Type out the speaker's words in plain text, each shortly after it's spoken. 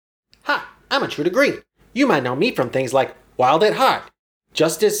I'm Intruder Green. You might know me from things like Wild at Heart,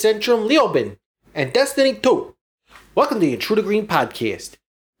 Justice Centrum Leoben, and Destiny 2. Welcome to the Intruder Green Podcast.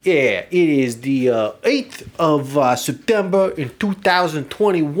 Yeah, it is the 8th of September in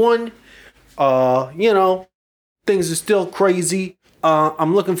 2021. Things are still crazy.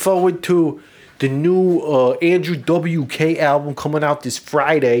 I'm looking forward to the new Andrew WK album coming out this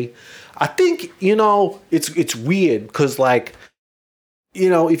Friday. I think, it's weird because,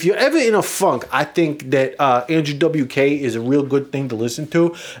 if you're ever in a funk, I think that Andrew WK is a real good thing to listen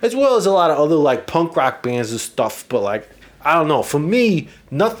to, as well as a lot of other, punk rock bands and stuff. But, I don't know. For me,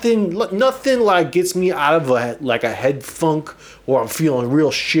 nothing gets me out of a head funk or I'm feeling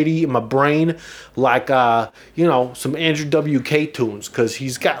real shitty in my brain some Andrew WK tunes, because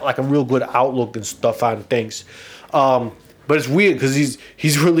he's got a real good outlook and stuff on things. But it's weird because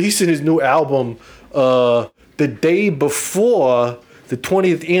he's releasing his new album the day before the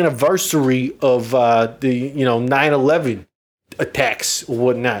 20th anniversary of the 9/11 attacks or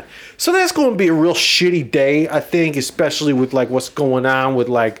whatnot. So that's going to be a real shitty day, I think, especially with what's going on with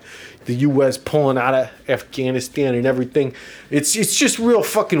the U.S. pulling out of Afghanistan and everything. It's just real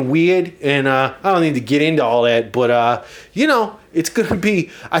fucking weird, and I don't need to get into all that, but it's going to be,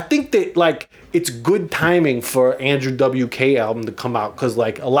 I think that it's good timing for Andrew WK album to come out, because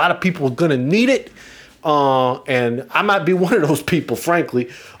a lot of people are going to need it. And I might be one of those people, frankly.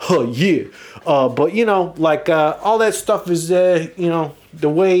 Yeah. But all that stuff is, the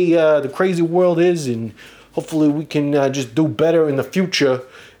way the crazy world is, and hopefully we can just do better in the future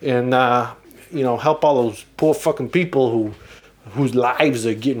and, help all those poor fucking people whose lives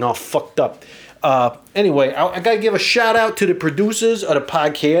are getting all fucked up. Anyway, I gotta give a shout out to the producers of the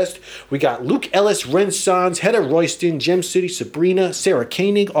podcast. We got Luke Ellis, Renaissance, Heather Royston, Gem City, Sabrina, Sarah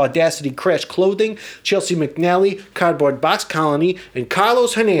Koenig, Audacity Crash Clothing, Chelsea McNally, Cardboard Box Colony, and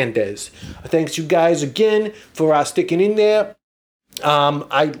Carlos Hernandez. Thanks you guys again for sticking in there.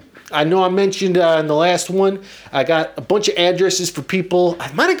 I know I mentioned in the last one, I got a bunch of addresses for people.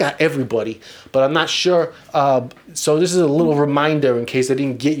 I might have got everybody, but I'm not sure. So this is a little reminder in case I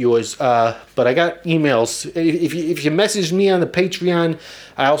didn't get yours. But I got emails. If you message me on the Patreon,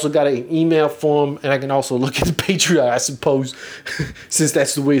 I also got an email form, and I can also look at the Patreon, I suppose, since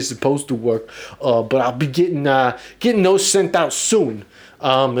that's the way it's supposed to work. But I'll be getting those sent out soon.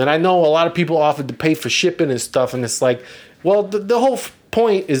 And I know a lot of people offered to pay for shipping and stuff, and it's the whole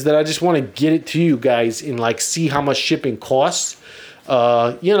point is that I just want to get it to you guys and see how much shipping costs.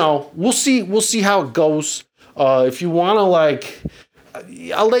 We'll see how it goes. If you want to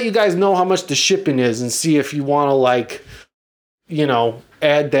I'll let you guys know how much the shipping is and see if you want to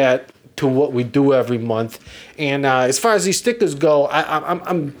add that to what we do every month. And as far as these stickers go,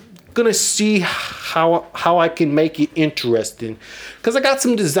 I'm gonna see how I can make it interesting, because I got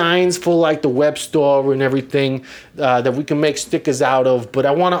some designs for the web store and everything that we can make stickers out of, but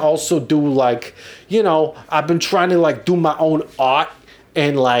I want to also do I've been trying to do my own art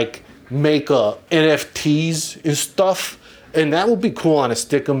and make NFTs and stuff, and that would be cool on a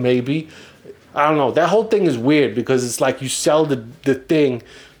sticker maybe. I don't know, that whole thing is weird because it's you sell the thing,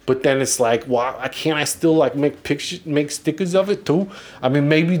 but then it's can't I still make stickers of it too? I mean,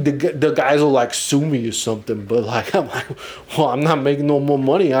 maybe the guys will sue me or something, but I'm not making no more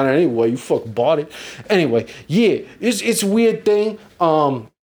money on it anyway. You fucking bought it. Anyway, yeah, it's a weird thing. But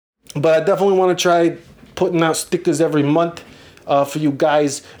I definitely want to try putting out stickers every month for you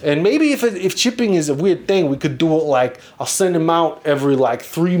guys. And maybe if shipping is a weird thing, we could do it I'll send them out every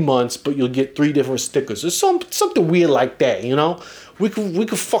 3 months, but you'll get 3 different stickers or something weird like that, We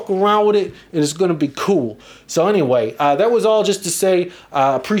could fuck around with it, and it's gonna be cool. So anyway, that was all just to say,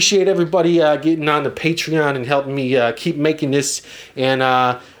 appreciate everybody getting on the Patreon and helping me keep making this.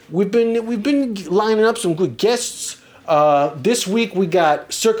 And we've been lining up some good guests. This week we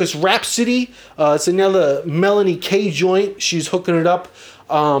got Circus Rhapsody. It's another Melanie K joint. She's hooking it up.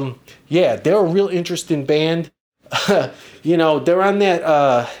 They're a real interesting band. They're on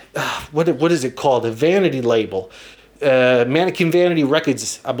that what is it called? The Vanity label. Mannequin Vanity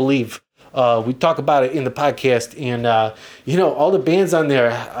Records, I believe. We talk about it in the podcast, and all the bands on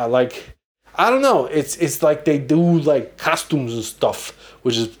there are I don't know, it's they do costumes and stuff,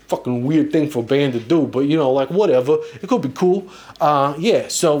 which is a fucking weird thing for a band to do, but whatever, it could be cool.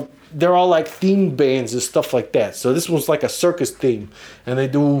 So they're all themed bands and stuff like that. So this one's a circus theme, and they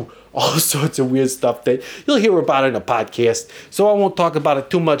do all sorts of weird stuff that you'll hear about in a podcast. So I won't talk about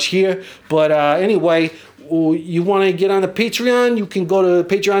it too much here, but anyway, you want to get on the Patreon, you can go to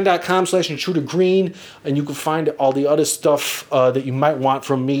patreon.com/intrudergreen, and you can find all the other stuff that you might want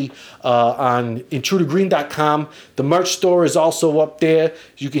from me on intrudergreen.com. The merch store is also up there.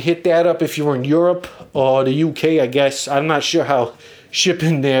 You can hit that up if you're in Europe or the UK, I guess. I'm not sure how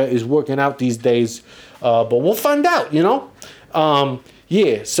shipping there is working out these days, but we'll find out, you know?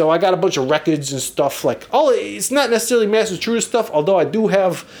 Yeah, so I got a bunch of records and stuff. Like, it's not necessarily Master Intruder stuff, although I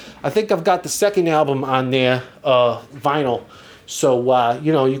think I've got the second album on there, vinyl. So,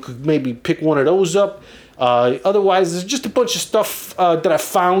 you could maybe pick one of those up. Otherwise, there's just a bunch of stuff that I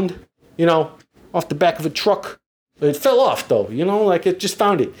found, off the back of a truck. It fell off, though, like it just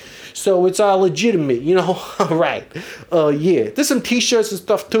found it. So it's all legitimate, all right. Yeah, there's some t-shirts and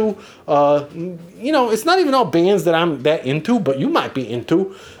stuff, too. It's not even all bands that I'm that into, but you might be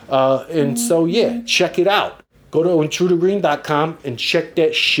into. And so, yeah, check it out. Go to intrudergreen.com and check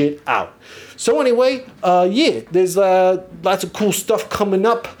that shit out. So anyway, there's lots of cool stuff coming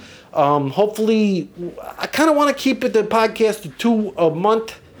up. Hopefully, I kind of want to keep the podcast to 2 a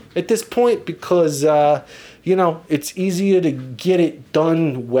month at this point because... it's easier to get it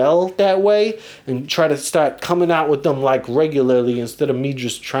done well that way and try to start coming out with them like regularly instead of me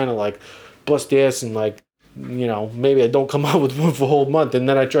just trying to like bust ass and like, maybe I don't come out with one for a whole month and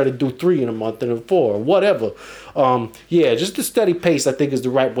then I try to do 3 in a month and then 4 or whatever. Just a steady pace I think is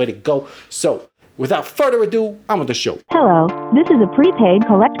the right way to go. So without further ado, I'm on the show. Hello, this is a prepaid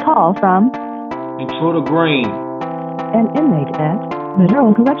collect call from Intruder Green, an inmate at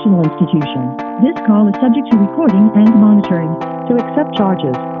Federal Correctional Institution. This call is subject to recording and monitoring. To accept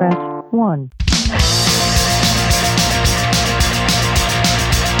charges, press 1.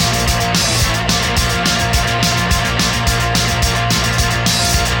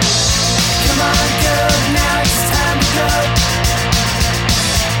 Come on, girl, now it's time to go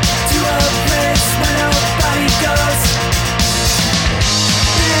to a place where nobody goes.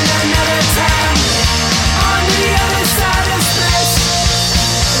 In another town, on the other side of space.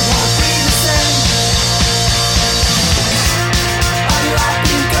 It won't be the same. Unlike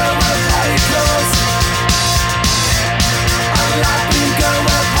bingo or party clothes. Unlike bingo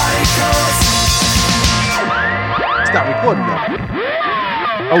or party clothes. Stop recording that.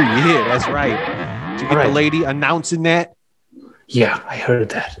 Oh yeah, that's right. Did you get the lady announcing that? Yeah, I heard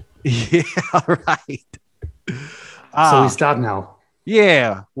that. Yeah, all right. So we start now.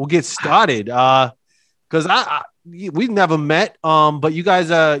 Yeah, we'll get started. Because we've never met. But you guys,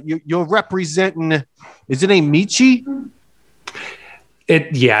 you're representing. Is it name Michi?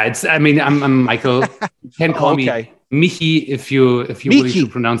 I'm Michael. You can call me Michi if you really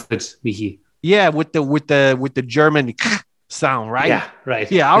should pronounce it Michi. Yeah, with the German sound, right? Yeah,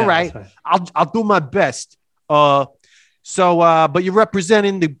 right. Yeah, all right. I'll do my best. But you're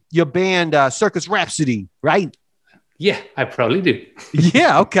representing your band Circus Rhapsody, right? Yeah, I probably do.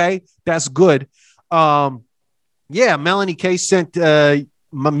 Yeah, okay. That's good. Melanie K sent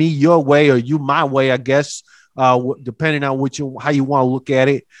me your way or you my way, I guess, depending on how you want to look at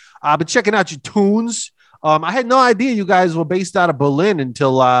it. I've been checking out your tunes. I had no idea you guys were based out of Berlin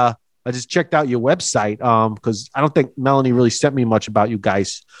until I just checked out your website because I don't think Melanie really sent me much about you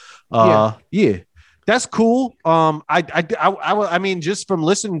guys. Yeah. That's cool. I mean, just from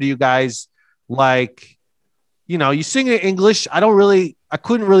listening to you guys, like, you sing in English. I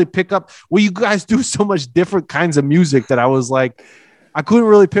couldn't really pick up. Well, you guys do so much different kinds of music that I was like, I couldn't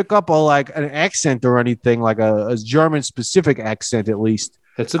really pick up an accent or anything, like a German specific accent, at least.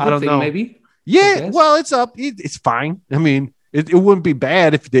 That's a good thing, maybe. Yeah, well, it's up. It's fine. I mean, it wouldn't be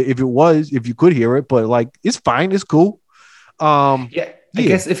bad if you could hear it, but like, it's fine. It's cool. I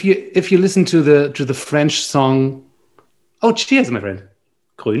guess if you listen to the French song, oh, cheers, my friend.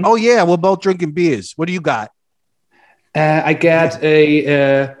 Grün. Oh yeah, we're both drinking beers. What do you got? I got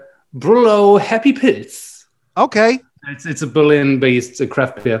a Brullo Happy Pilz. Okay. It's a Berlin-based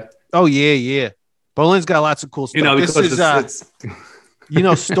craft beer. Oh yeah. Berlin's got lots of cool stuff. Because it's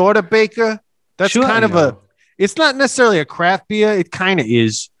Stortebaker. That's sure, kind of it's not necessarily a craft beer. It kind of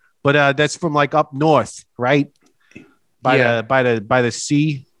is, but that's from like up north, right? By the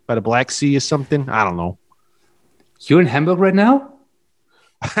sea, by the Black Sea or something. I don't know. You're in Hamburg right now?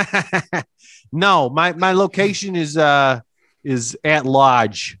 No, my location is at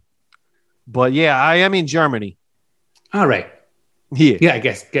Lodge. But yeah, I am in Germany. All right. Yeah, I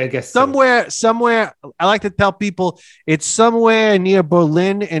guess somewhere. I like to tell people it's somewhere near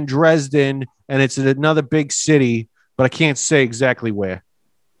Berlin and Dresden, and it's in another big city, but I can't say exactly where.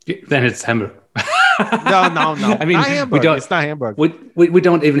 Then it's Hamburg. No. I mean, not Hamburg. It's not Hamburg. We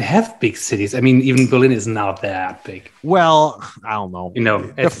don't even have big cities. I mean, even Berlin is not that big. Well, I don't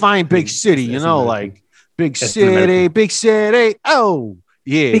know. Define big city. Like Big As an American. city, big city. Oh,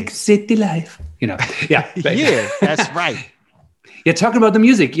 yeah. Big city life. You know. Yeah. Yeah, that's right. Yeah, talking about the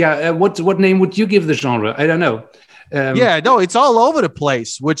music. Yeah, what name would you give the genre? I don't know. Yeah, no, it's all over the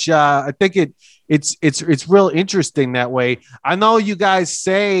place, which I think it's real interesting that way. I know you guys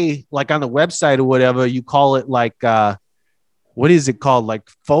say like on the website or whatever, you call it like what is it called? Like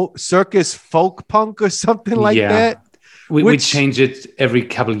circus folk punk or something like that. We change it every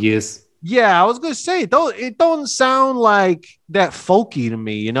couple of years. Yeah, I was gonna say it don't sound like that folky to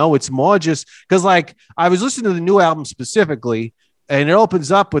me, you know. It's more just because like I was listening to the new album specifically, and it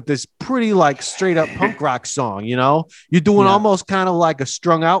opens up with this pretty like straight up punk rock song, you know. You're doing almost kind of like a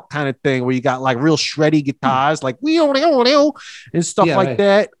strung out kind of thing where you got like real shreddy guitars, like and stuff like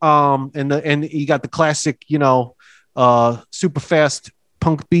that. And you got the classic, you know, super fast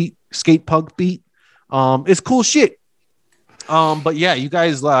punk beat, skate punk beat. It's cool shit. But yeah, you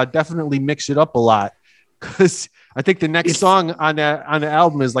guys definitely mix it up a lot because I think the next song on the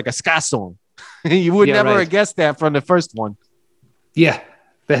album is like a ska song. You would never have guessed that from the first one. Yeah,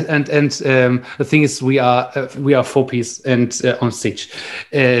 and the thing is, we are 4-piece and on stage,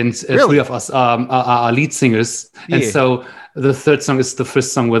 and three of us are lead singers, and so the third song is the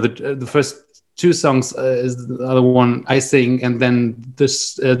first song where the first two songs is the other one I sing, and then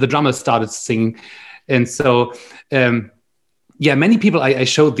the drummer started singing, and so. Yeah, many people I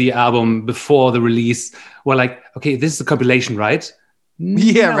showed the album before the release were like, okay, this is a compilation, right?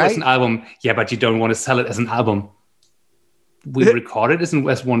 Yeah, no, right. It's an album. Yeah, but you don't want to sell it as an album. We record it as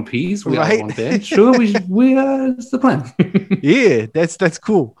one piece. We are one band. Sure, we it's the plan. Yeah, that's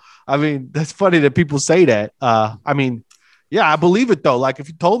cool. I mean, that's funny that people say that. I mean, yeah, I believe it though. Like if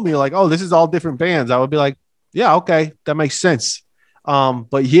you told me like, oh, this is all different bands, I would be like, yeah, okay, that makes sense.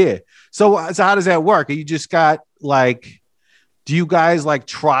 But yeah. So how does that work? You just got like, do you guys like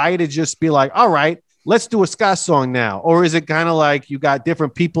try to just be like, all right, let's do a ska song now? Or is it kind of like you got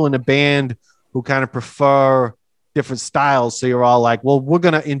different people in the band who kind of prefer different styles? So you're all like, well, we're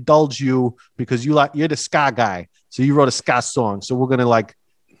going to indulge you because you're the ska guy. So you wrote a ska song. So we're going to like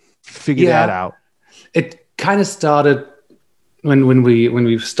figure that out. It kind of started when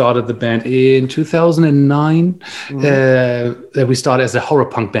we started the band in 2009. Mm-hmm. We started as a horror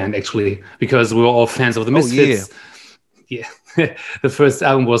punk band actually, because we were all fans of the Misfits. Yeah. The first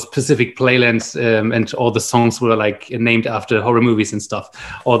album was Pacific Playland, and all the songs were like named after horror movies and stuff.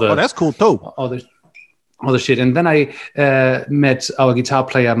 That's cool too. All the shit. And then I met our guitar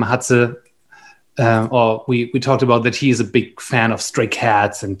player Mahatse, or we talked about that he is a big fan of Stray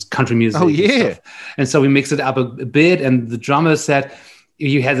Cats and country music. Oh yeah. And so we mixed it up a bit. And the drummer said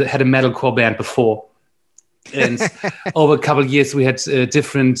you had a metalcore band before. And over a couple of years, we had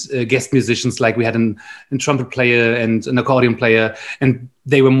different guest musicians. Like we had a trumpet player and an accordion player, and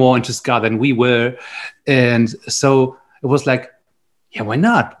they were more into ska than we were. And so it was like, yeah, why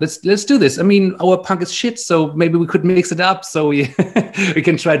not? Let's do this. I mean, our punk is shit, so maybe we could mix it up so we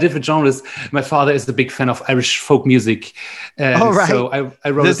can try different genres. My father is a big fan of Irish folk music. All right. So I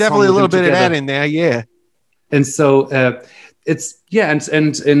wrote There's definitely a little bit of that in there, yeah. And so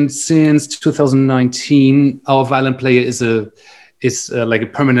and since 2019, our violin player is like a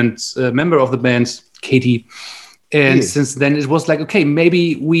permanent member of the band, Katie. And since then, it was like, okay,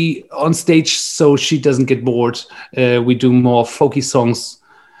 maybe we on stage so she doesn't get bored. We do more folky songs,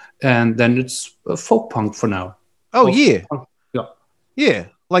 and then it's folk punk for now. Oh, folk yeah. Punk. Yeah.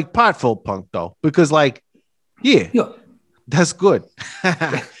 Like pot folk punk, though, because like, yeah. That's good.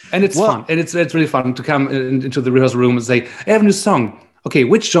 And it's fun. And it's really fun to come into the rehearsal room and say, I have a new song. Okay,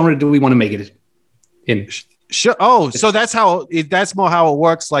 which genre do we want to make it in? Sure. Oh, so that's more how it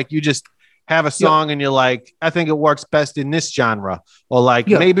works. Like you just have a song and you're like, I think it works best in this genre. Or like,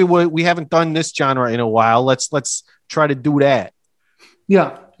 maybe we haven't done this genre in a while. Let's try to do that.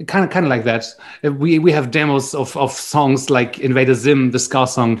 Yeah, kind of like that. We have demos of songs like Invader Zim, the ska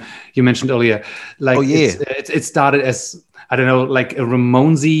song you mentioned earlier. Like, it started as, I don't know, like a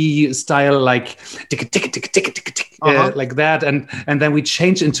Ramonesy style, like tick tick tick tick tick tick, like that, and then we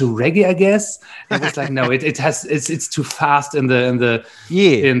changed into reggae, I guess. And it's like, no, it's too fast in the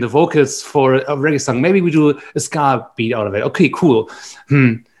vocals for a reggae song. Maybe we do a ska beat out of it. Okay, cool.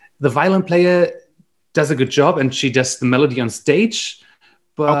 The violin player does a good job, and she does the melody on stage.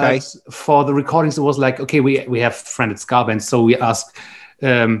 But for the recordings, it was like, okay, we have friended ska bands, so we asked.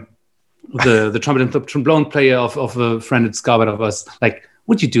 The trumpet and trombone player of a friended ska band of us, like,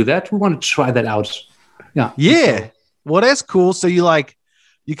 would you do that? We want to try that out. Yeah. Well, that's cool. So you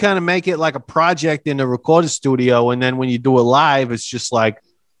kind of make it like a project in the recording studio, and then when you do it live, it's just like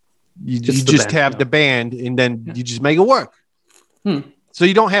you just have the band, and then you just make it work. So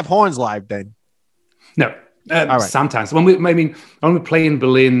you don't have horns live then? No. right. Sometimes when we play in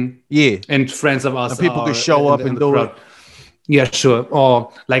Berlin, Yeah. and friends of ours, And people can show up and do it. Yeah, sure.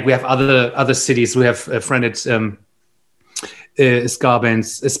 Or like we have other cities. We have a friend at ska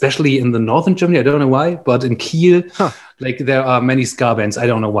bands, especially in the northern Germany. I don't know why, but in Kiel, like there are many ska bands. I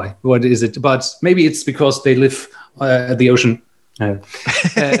don't know why. What is it? But maybe it's because they live at the ocean. And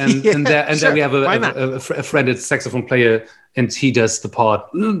there we have a friend, a saxophone player, and he does the part.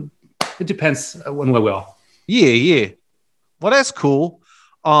 It depends on where we are. Yeah. Well, that's cool.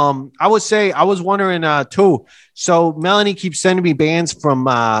 I would say I was wondering too. So Melanie keeps sending me bands from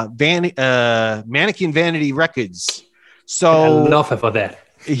Mannequin Vanity Records. So I love her for that.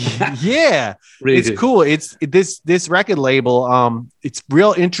 Yeah, really it's cool. It's this record label. It's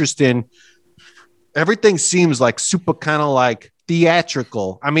real interesting. Everything seems like super kind of like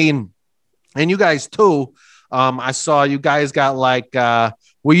theatrical. I mean, and you guys too. I saw you guys got like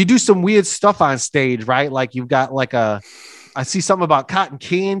well, you do some weird stuff on stage, right? Like you've got like I see something about cotton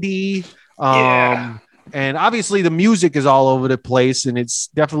candy. And obviously the music is all over the place, and it's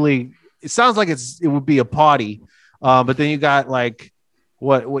definitely, it sounds like it would be a party. But then you got like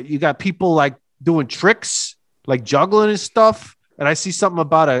what you got people like doing tricks, like juggling and stuff. And I see something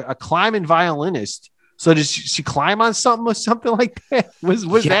about a climbing violinist. So does she climb on something or something like that?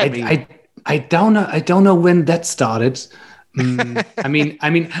 What's that mean? I don't know. I don't know when that started. I mean,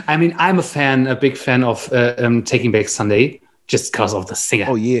 I'm a big fan of Taking Back Sunday, just because of the singer.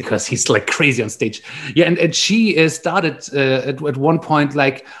 Oh yeah, because he's like crazy on stage. Yeah, and she started at one point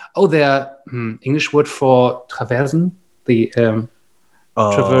like, there English word for traversen, the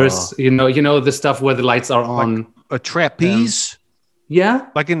traverse. You know the stuff where the lights are on. Like a trapeze. Yeah,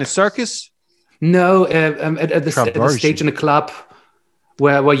 like in the circus. No, at the stage in a club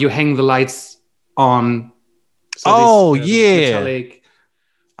where you hang the lights on. So metallic.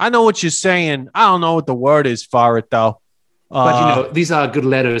 I know what you're saying. I don't know what the word is for it though. But these are good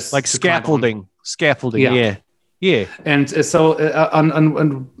letters, like scaffolding. Yeah. And so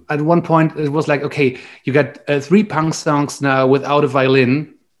on at one point it was like, okay, you got 3 punk songs now without a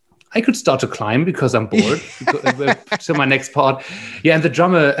violin. I could start to climb because I'm bored. To my next part, and the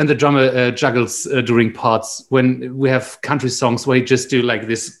drummer juggles during parts when we have country songs where he just do like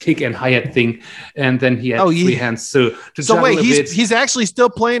this kick and hi-hat thing, and then he had 3 hands. So wait, he's actually still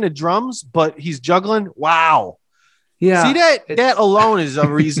playing the drums, but he's juggling. Wow. Yeah. See that alone is a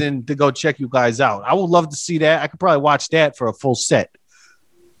reason to go check you guys out. I would love to see that. I could probably watch that for a full set.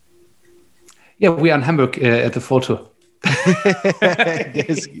 Yeah, we are in Hamburg at the photo.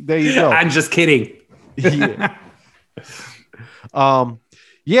 There you go. I'm just kidding. Yeah. I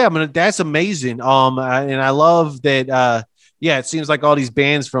mean, that's amazing. And I love that. It seems like all these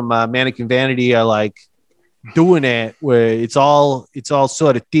bands from Mannequin Vanity are like doing that, where it's all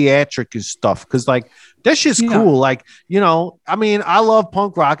sort of theatric and stuff. Because like that shit's cool. Like, I mean, I love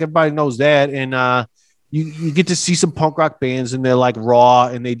punk rock. Everybody knows that, and you get to see some punk rock bands, and they're like raw,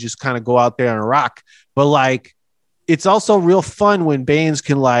 and they just kind of go out there and rock. But like, it's also real fun when bands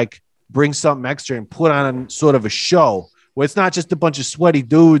can like bring something extra and put on sort of a show where it's not just a bunch of sweaty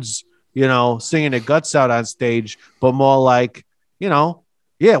dudes, singing their guts out on stage, but more like,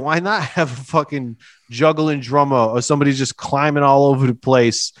 why not have a fucking juggling drummer or somebody just climbing all over the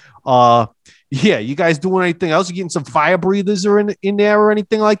place? You guys doing anything else? You getting some fire breathers or in there or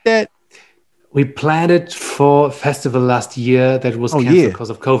anything like that? We planned it for a festival last year that was canceled because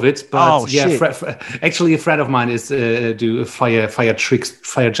of COVID. But actually, a friend of mine is do fire tricks,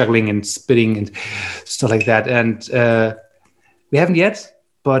 fire juggling and spitting and stuff like that. And we haven't yet,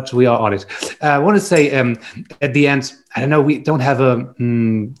 but we are on it. I want to say at the end, I don't know, we don't have a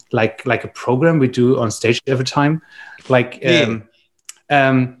like a program we do on stage every time.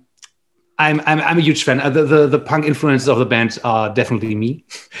 I'm a huge fan. The punk influences of the band are definitely me,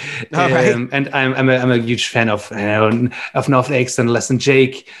 and I'm a huge fan of North X and Less Than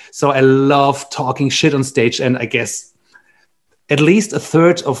Jake. So I love talking shit on stage, and I guess at least a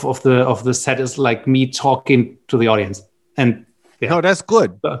third of the set is like me talking to the audience. And no, that's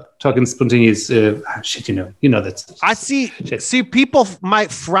good. Talking spontaneous shit, that's. I see people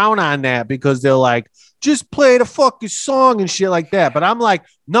might frown on that because they're like, just play the fucking song and shit like that. But I'm like,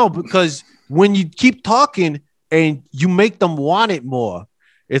 no, because when you keep talking and you make them want it more,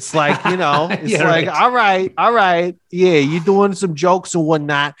 it's like, it's like, right. all right. Yeah, you're doing some jokes and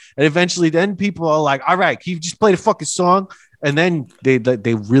whatnot. And eventually then people are like, all right, can you just play the fucking song? And then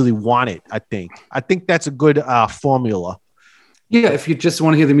they really want it, I think. I think that's a good formula. Yeah, if you just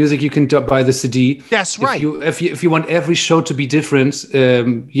want to hear the music, you can buy the CD. That's right. If you want every show to be different,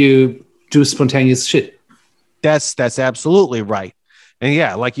 you do spontaneous shit. That's absolutely right. And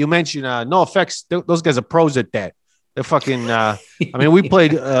yeah, like you mentioned, No Effects, those guys are pros at that. They're fucking, I mean, we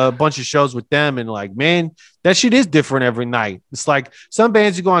played a bunch of shows with them, and like, man, that shit is different every night. It's like some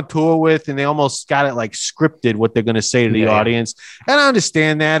bands you go on tour with, and they almost got it like scripted what they're going to say to the audience. And I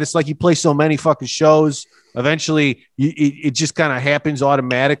understand that. It's like you play so many fucking shows. Eventually, it just kind of happens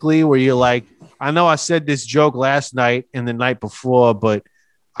automatically where you're like, I know I said this joke last night and the night before, but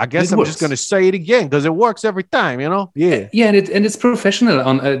I guess I'm just going to say it again because it works every time, you know? Yeah. Yeah, and it's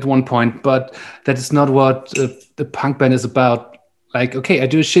professional at one point, but that is not what the punk band is about. Like, okay, I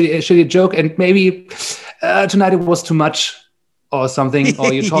do a shitty joke, and maybe tonight it was too much or something,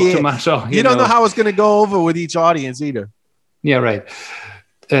 or you talk too much. Or, you don't know how it's going to go over with each audience either. Yeah, right.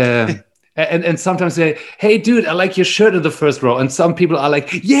 And sometimes they, hey, dude, I like your shirt in the first row. And some people are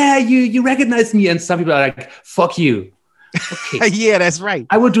like, yeah, you recognize me. And some people are like, fuck you. Okay. Yeah, that's right.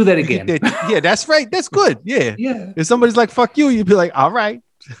 I will do that again. Yeah, that's right. That's good. Yeah. Yeah. If somebody's like, fuck you, you'd be like, all right.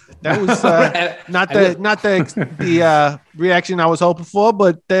 That was not the reaction I was hoping for,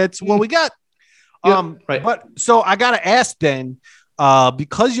 but that's what we got. Right. But so I got to ask then,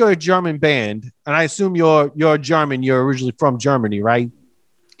 because you're a German band, and I assume you're German, you're originally from Germany, right?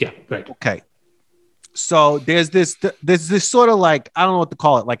 Yeah, right. Okay. So there's this sort of like, I don't know what to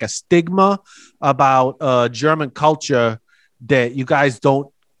call it, like a stigma about German culture that you guys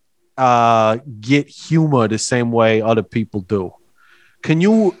don't get humor the same way other people do.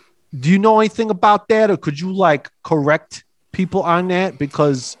 Do you know anything about that, or could you like correct people on that?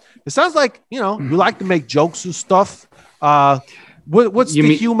 Because it sounds like, you know, you like to make jokes and stuff. What's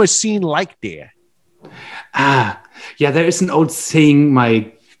the humor scene like there? Yeah, there is an old saying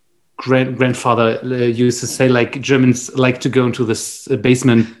my grandfather used to say, like, Germans like to go into this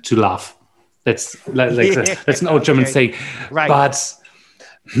basement to laugh. That's that's an old German saying. Right. But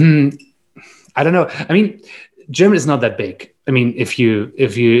I don't know. I mean, Germany is not that big. I mean, if you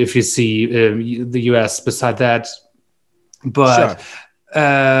see the US beside that, but sure.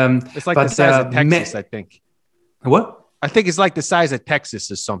 It's like the size of Texas, I think. What? I think it's like the size of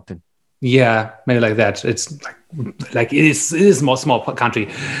Texas or something. Yeah, maybe like that. It's like it is a small country,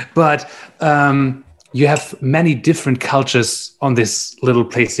 but you have many different cultures on this little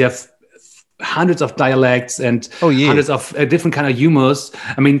place. You have hundreds of dialects and hundreds of different kind of humors.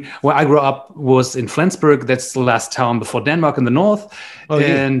 I mean, where I grew up was in Flensburg. That's the last town before Denmark in the north.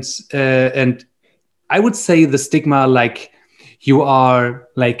 And I would say the stigma, like, you are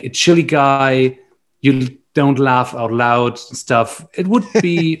like a chilly guy, you don't laugh out loud and stuff. It would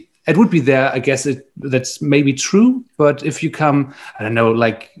be it would be there. I guess that's maybe true. But if you come, I don't know,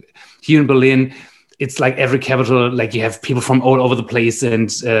 like here in Berlin, it's like every capital, like you have people from all over the place.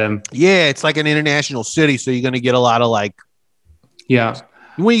 And it's like an international city. So you're going to get a lot of like,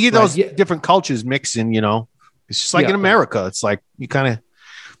 when you get those different cultures mixing, you know, it's just like in America. It's like you kind of,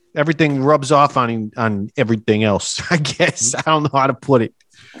 everything rubs off on everything else, I guess. I don't know how to put it.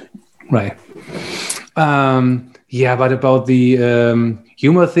 Right. But about the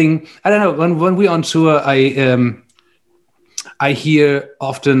humor thing, I don't know. When we're on tour, I hear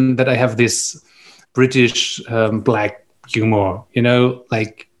often that I have this British black humor, you know,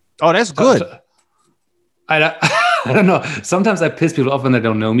 like. Oh, that's good. I don't know. Sometimes I piss people off when they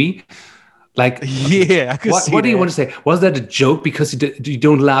don't know me. Like, yeah, what do you want to say? Was that a joke because you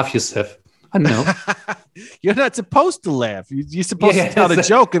don't laugh yourself? I don't know. You're not supposed to laugh. You're supposed to tell the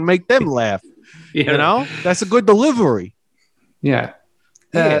joke and make them laugh. You know, that's a good delivery. Yeah.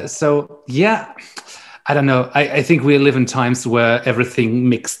 So, I don't know. I think we live in times where everything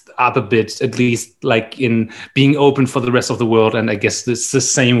mixed up a bit, at least like in being open for the rest of the world. And I guess it's the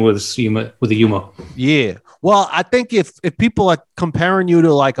same with the humor. Yeah. Well, I think if people are comparing you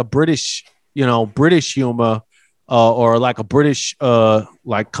to like a British humor or like a British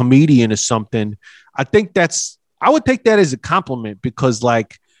like comedian or something, I think I would take that as a compliment because,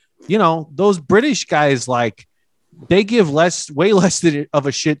 like, you know, those British guys, like, they give way less of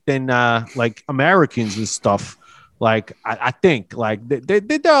a shit than like Americans and stuff. Like, I think like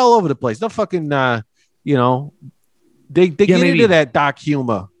they're all over the place. They're fucking, you know, they get into that dark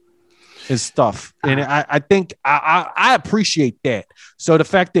humor and stuff. And I think I appreciate that. So the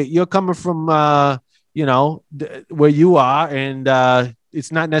fact that you're coming from, you know, where you are, and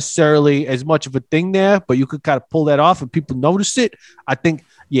it's not necessarily as much of a thing there, but you could kind of pull that off and people notice it. I think,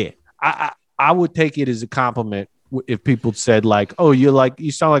 I would take it as a compliment if people said like, oh,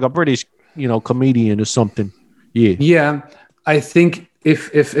 you sound like a British, you know, comedian or something. Yeah. I think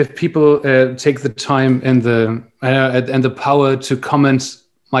if people take the time and the power to comment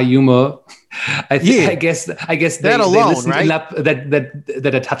my humor, I guess that alone, right?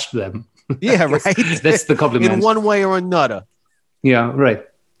 That I touched them. Yeah, right. That's the compliment. In one way or another. Yeah, right.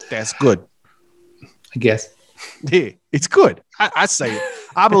 That's good. I guess. Yeah, it's good. I say it.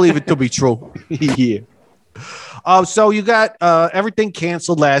 I believe it to be true. Yeah. So you got everything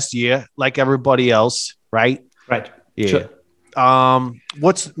canceled last year, like everybody else, right? Right. Yeah. Sure.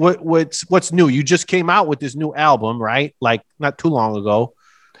 What's new? You just came out with this new album, right? Like not too long ago.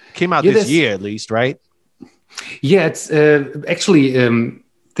 Came out this year at least, right? Yeah, it's actually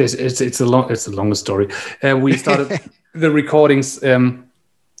it's the longest story. We started the recordings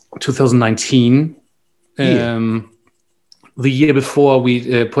 2019. The year before,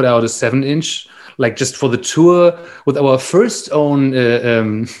 we put out a 7-inch, like just for the tour with our first own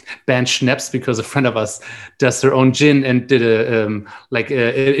band Schnaps, because a friend of us does her own gin and did a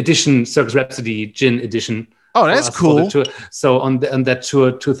edition, Circus Rhapsody gin edition. Oh, that's cool. So on that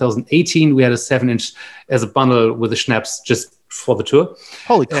tour 2018, we had a 7-inch as a bundle with the Schnaps just for the tour.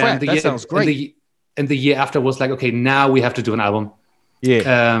 Holy crap, that sounds great. And the year after was like, okay, now we have to do an album.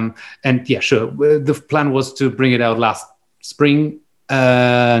 Yeah. And yeah, sure. The plan was to bring it out last spring,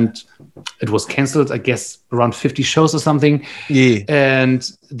 and it was canceled, I guess, around 50 shows or something. Yeah. And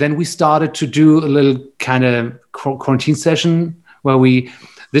then we started to do a little kind of quarantine session where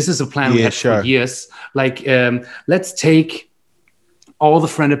this is a plan we had for years. Like, let's take all the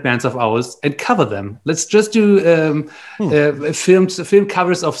friended bands of ours and cover them. Let's just do film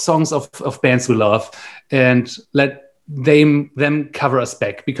covers of songs of bands we love, and let them cover us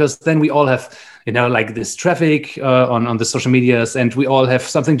back, because then we all have, like this traffic on the social medias, and we all have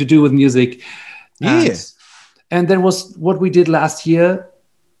something to do with music. And that was what we did last year.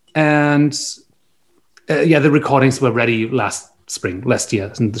 And the recordings were ready last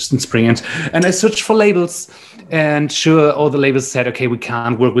year in spring. And I searched for labels, and sure, all the labels said, okay, we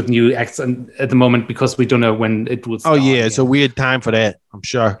can't work with new acts at the moment because we don't know when it will start. It's a weird time for that, I'm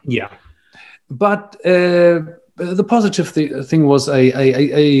sure. Yeah. But the positive thing was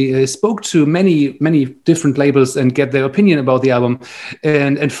I spoke to many different labels and get their opinion about the album,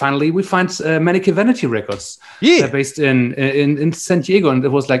 and finally we find Mannequin Vanity Records. They're based in San Diego, and it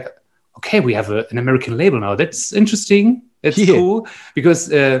was like, okay, we have an American label now. That's interesting. It's cool because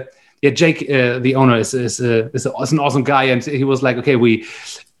Jake, the owner, is an awesome guy, and he was like, okay, we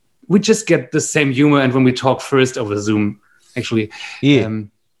just get the same humor, and when we talk first over Zoom, actually,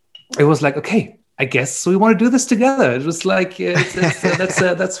 it was like, okay, I guess we want to do this together. It was like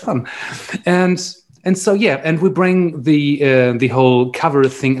that's fun, and so and we bring the whole cover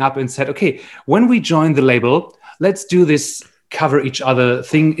thing up and said, okay, when we join the label, let's do this cover each other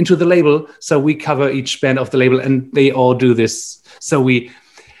thing into the label. So we cover each band of the label, and they all do this. So we.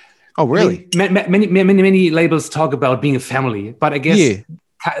 Oh, really? Many labels talk about being a family, but I guess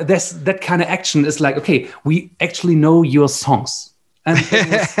that kind of action is like, okay, we actually know your songs, and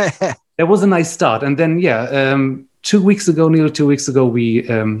that was a nice start. And then, nearly 2 weeks ago, we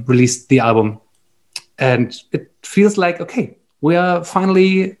released the album, and it feels like, okay, we are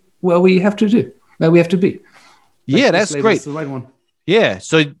finally where we have to be. Like, that's great. The right one. Yeah.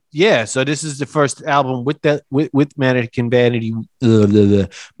 So this is the first album with Mannequin Vanity,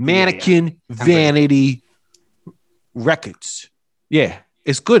 Vanity Records. Yeah,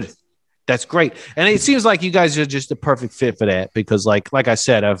 it's good. That's great, and it seems like you guys are just the perfect fit for that, because, like I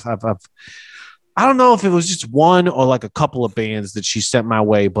said, I don't know if it was just one or like a couple of bands that she sent my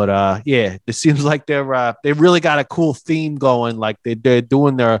way, but it seems like they really got a cool theme going. Like they're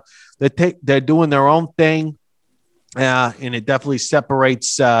doing their own thing, and it definitely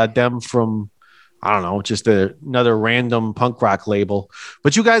separates them from, I don't know, just another random punk rock label.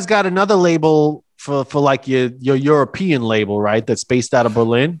 But you guys got another label for like your European label, right? That's based out of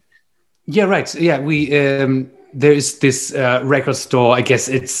Berlin. Yeah, right. Yeah, we there is this record store. I guess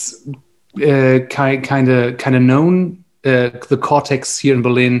it's kind of known. The Cortex here in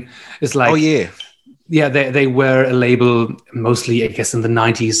Berlin is like. Oh yeah. Yeah, they were a label mostly, I guess, in the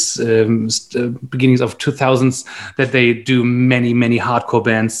 90s, beginnings of 2000s, that they do many hardcore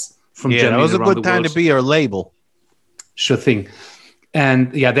bands from Germany. Yeah, that was a good time to be a label. Sure thing.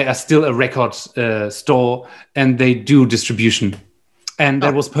 And they are still a record store, and they do distribution. And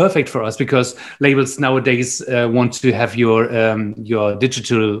that was perfect for us, because labels nowadays want to have your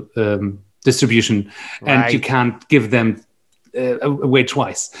digital distribution, and you can't give them away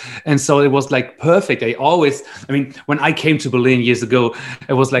twice. And so it was like perfect. When I came to Berlin years ago,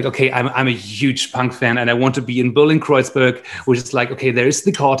 it was like, okay, I'm a huge punk fan, and I want to be in Berlin-Kreuzberg, which is like, okay, there is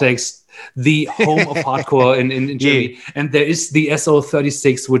the Cortex, the home of hardcore in Germany, and there is the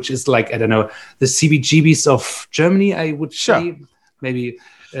SO36, which is like, I don't know, the CBGBs of Germany, I would say. Maybe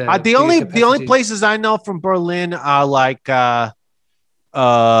the only places I know from Berlin are like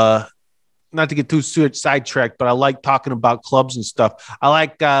not to get too sidetracked, but I like talking about clubs and stuff. I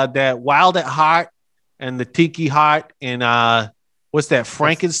like that Wild at Heart and the Tiki Heart and what's that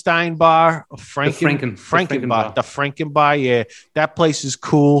Frankenstein bar? Franken bar. The Franken bar. Yeah, that place is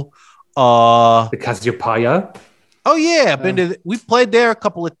cool. The Cassiopeia. Oh yeah, been to. We played there a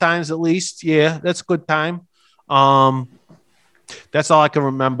couple of times at least. Yeah, that's a good time. That's all I can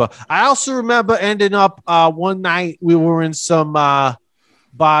remember. I also remember ending up one night we were in some bar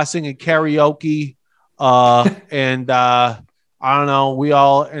singing karaoke, and I don't know. We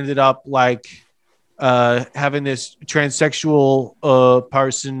all ended up like having this transsexual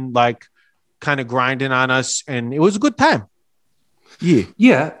person like kind of grinding on us, and it was a good time.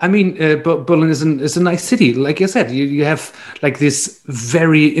 Yeah. I mean, Berlin is a nice city. Like I said, you have like this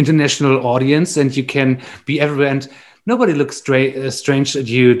very international audience, and you can be everywhere, and nobody looks strange at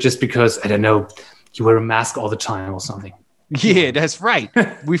you just because, I don't know, you wear a mask all the time or something. Yeah, that's right.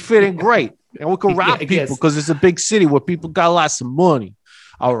 We fit in great, and we can rob people because it's a big city where people got lots of money.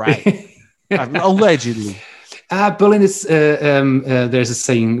 All right, allegedly. Berlin is. There's a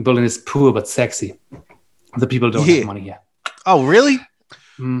saying: Berlin is poor but sexy. The people don't have money yet. Oh, really?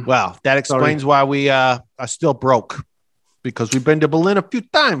 Well, that explains why we are still broke, because we've been to Berlin a few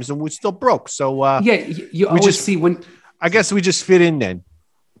times and we're still broke. So you always see when. I guess we just fit in then.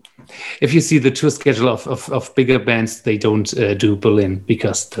 If you see the tour schedule of bigger bands, they don't do Berlin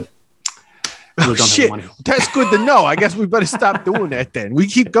because the don't have money. That's good to know. I guess we better stop doing that then. We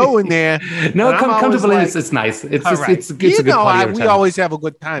keep going there. No, come to Berlin. Like, it's nice. It's a good party. We always have a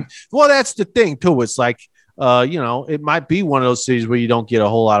good time. Well, that's the thing too. It's like, it might be one of those cities where you don't get a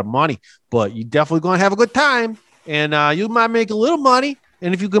whole lot of money, but you're definitely going to have a good time, and you might make a little money.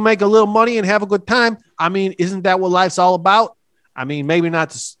 And if you can make a little money and have a good time, I mean, isn't that what life's all about? I mean, maybe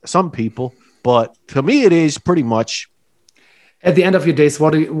not to some people, but to me, it is pretty much. At the end of your days,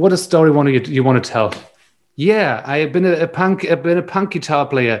 what a story you want to tell? Yeah, I've been a punk guitar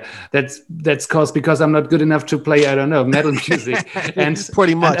player. That's caused because I'm not good enough to play, I don't know, metal music, and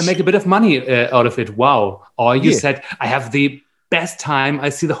pretty much and I make a bit of money out of it. Wow! Or you said I have the best time. I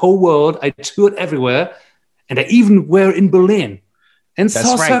see the whole world. I toured everywhere, and I even were in Berlin and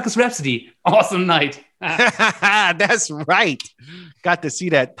saw Circus Rhapsody. Awesome night. That's right. Got to see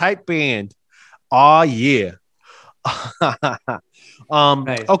that tight band. Oh yeah.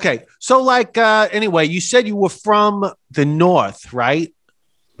 Right. Okay, so like anyway, you said you were from the north, right?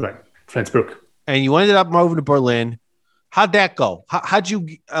 Right, Flensburg, and you ended up moving to Berlin. How'd that go? How'd you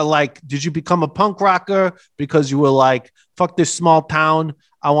did you become a punk rocker because you were like, fuck this small town,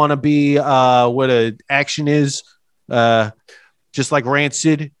 I want to be where the action is, just like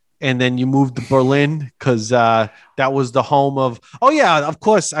Rancid, and then you moved to Berlin because that was the home of, oh yeah, of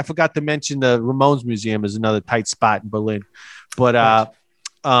course, I forgot to mention the Ramones Museum is another tight spot in Berlin. But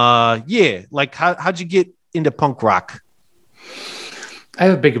yeah, like how'd you get into punk rock? I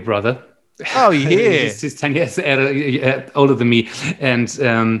have a bigger brother. Oh yeah, he's 10 years older than me, and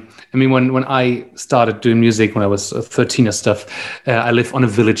I mean when I started doing music when I was 13 or stuff, I live on a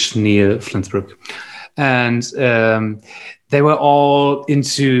village near Flensburg, and they were all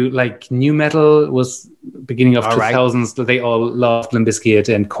into like new metal. It was beginning of 2000s. Right. They all loved Limp Bizkit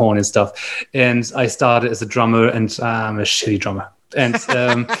and Korn and stuff. And I started as a drummer, and I'm a shitty drummer. And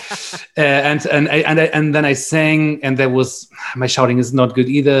and then I sang, and there was my shouting is not good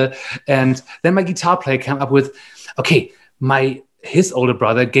either. And then my guitar player came up with, okay, his older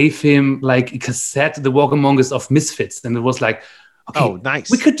brother gave him like a cassette, The Walk Among Us of Misfits, and it was like, okay, oh, nice.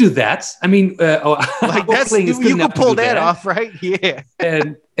 We could do that. I mean, like that's you could pull that off, right? Yeah.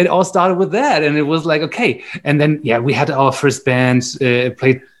 And it all started with that, and it was like, okay. And then we had our first band,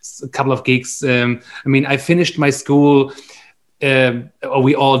 played a couple of gigs. I mean, I finished my school. Or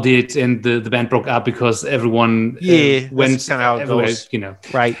we all did, and the band broke up because everyone went kind of how it goes,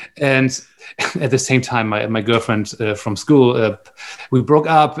 right? And at the same time, my girlfriend from school, we broke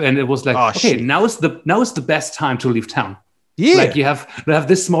up, and it was like, okay, now is the best time to leave town. Yeah, like you have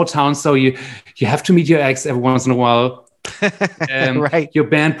this small town, so you have to meet your ex every once in a while. Right. Your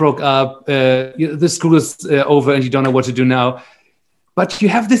band broke up. The school is over, and you don't know what to do now. But you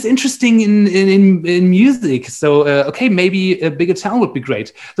have this interesting in music, so okay, maybe a bigger town would be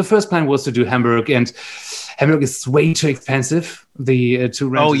great. The first plan was to do Hamburg, and Hamburg is way too expensive. To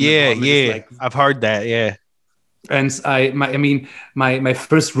rent. Oh yeah. I've heard that. Yeah. And my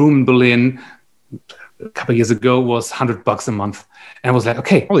first room in Berlin a couple of years ago was $100 a month, and I was like,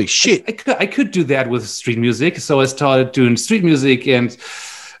 okay, holy shit, I could do that with street music. So I started doing street music and.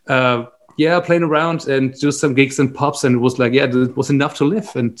 Playing around and do some gigs and pubs, and it was like, it was enough to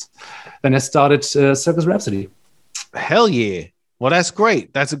live. And then I started Circus Rhapsody. Hell yeah. Well, that's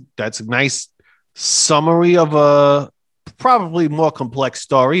great. That's a nice summary of a probably more complex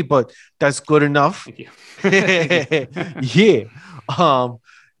story, but that's good enough. Thank you. Yeah.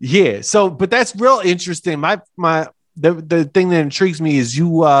 Yeah. So, but that's real interesting. The thing that intrigues me is you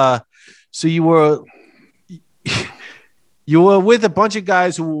were with a bunch of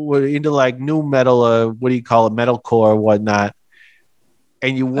guys who were into like new metal, or what do you call it, metalcore or whatnot,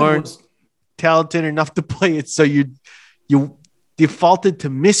 and you weren't talented enough to play it, so you defaulted to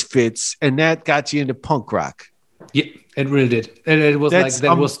Misfits, and that got you into punk rock. Yeah, it really did. It was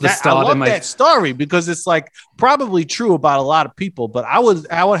that was the start. I love that story because it's like probably true about a lot of people, but I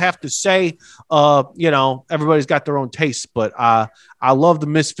would have to say, everybody's got their own taste, but I love the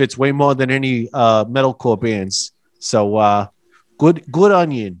Misfits way more than any metalcore bands. So good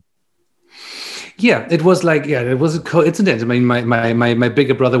on you. Yeah, it was like, it was a coincidence. I mean, my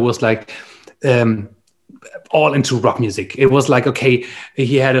bigger brother was like all into rock music. It was like, okay,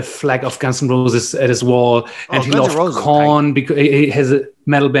 he had a flag of Guns N' Roses at his wall, and he loved Korn because he has a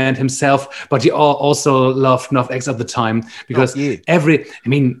metal band himself, but he also loved NoFX at the time because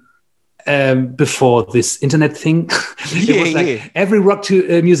before this internet thing, it was like every rock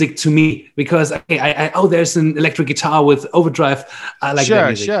music to me, because there's an electric guitar with overdrive. I like that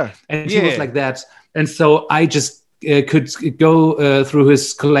music. Sure. And he was like that. And so I just could go through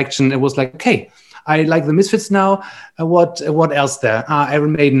his collection. It was like, okay, I like the Misfits now. What else there?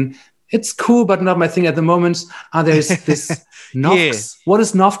 Iron Maiden. It's cool, but not my thing at the moment. There's this NoFX. What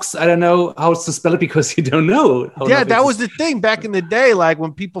is NoFX? I don't know how to spell it because you don't know. That was the thing back in the day. Like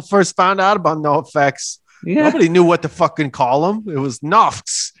when people first found out about NoFX, nobody knew what to fucking call them. It was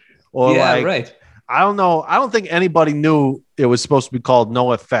NoFX. Or right. I don't know. I don't think anybody knew it was supposed to be called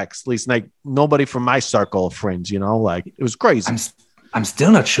NoFX. At least like nobody from my circle of friends, like it was crazy. I'm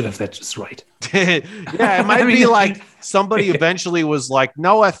still not sure if that's right. It might be like somebody eventually was like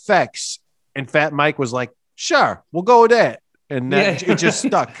NoFX, and Fat Mike was like, "Sure, we'll go with that," and it just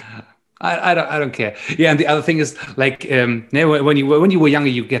stuck. I don't care. Yeah, and the other thing is like when you were younger,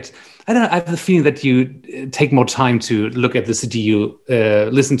 you get. I don't know. I have the feeling that you take more time to look at the CD you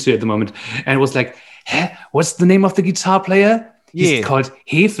listen to at the moment, and it was like, what's the name of the guitar player? He's called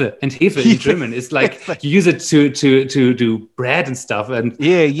Hefe, and Hefe in German is like you use it to do bread and stuff. And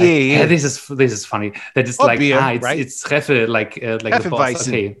this is funny. That is like beer, it's Hefe, like the boss.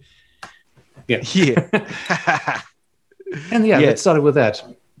 Okay. Yeah. And let's start with that.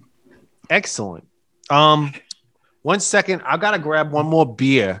 Excellent. 1 second, I gotta grab one more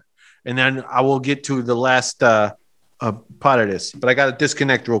beer, and then I will get to the last part of this. But I gotta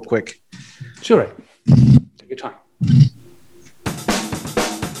disconnect real quick. Sure. Take your time.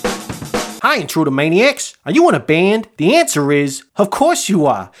 Hi, Intruder Maniacs. Are you in a band? The answer is, of course you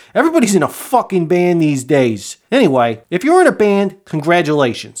are. Everybody's in a fucking band these days. Anyway, if you're in a band,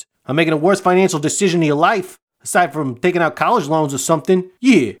 congratulations. I'm making the worst financial decision of your life, aside from taking out college loans or something.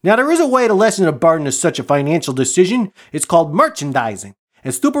 Yeah. Now, there is a way to lessen the burden of such a financial decision. It's called merchandising.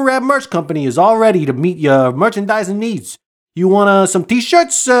 And Stupid Rad Merch Company is all ready to meet your merchandising needs. You want some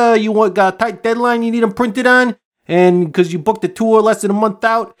t-shirts? Got a tight deadline you need them printed on? And because you booked a tour less than a month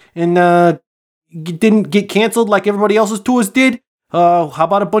out and didn't get canceled like everybody else's tours did? How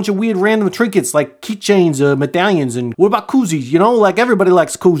about a bunch of weird random trinkets like keychains, medallions, and what about koozies? Like everybody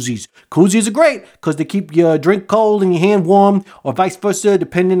likes koozies. Koozies are great because they keep your drink cold and your hand warm, or vice versa,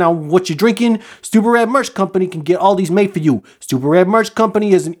 depending on what you're drinking. Stupid Rad Merch Company can get all these made for you. Stupid Rad Merch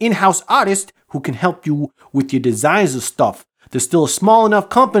Company is an in-house artist who can help you with your designs of stuff. They're still a small enough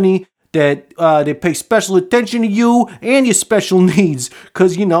company that they pay special attention to you and your special needs.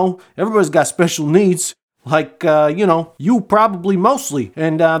 Because, everybody's got special needs. Like, you probably mostly.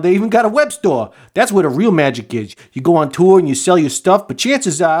 And they even got a web store. That's where the real magic is. You go on tour and you sell your stuff, but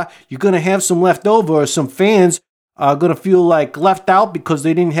chances are you're going to have some left over, or some fans are going to feel like left out because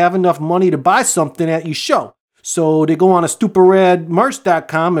they didn't have enough money to buy something at your show. So they go on to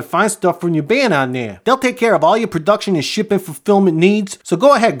stupidradmerch.com and find stuff from your band on there. They'll take care of all your production and shipping fulfillment needs. So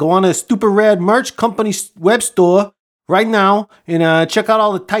go ahead, go on to Stupid Rad Merch Company's web store right now and check out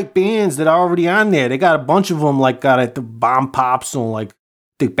all the tight bands that are already on there. They got a bunch of them, like got the Bomb Pops and like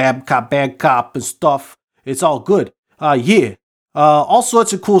the Bad Cop and stuff. It's all good. All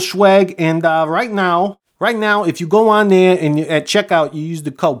sorts of cool swag. And right now, if you go on there and at checkout you use the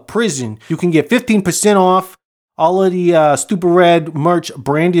code PRISON, you can get 15% off all of the Stupid Rad Merch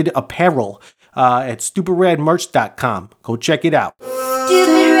branded apparel at stupidradmerch.com. Go check it out.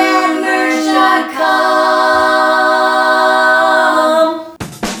 stupidradmerch.com.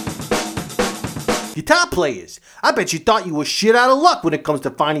 Guitar players, I bet you thought you were shit out of luck when it comes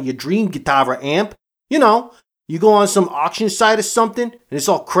to finding your dream guitar or amp. You You go on some auction site or something and it's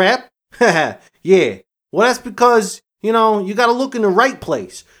all crap? Yeah. Well, that's because, you gotta look in the right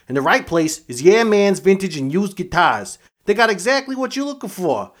place. And the right place is Yeah Man's Vintage and Used Guitars. They got exactly what you're looking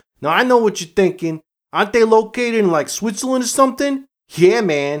for. Now, I know what you're thinking. Aren't they located in like Switzerland or something? Yeah,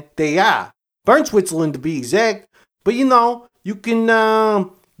 man, they are. Bern, Switzerland to be exact. But you can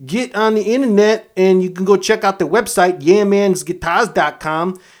get on the internet and you can go check out their website,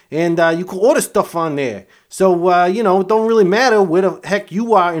 yeahmansguitars.com, and you can order stuff on there. So, it don't really matter where the heck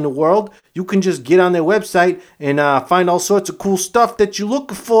you are in the world. You can just get on their website and find all sorts of cool stuff that you're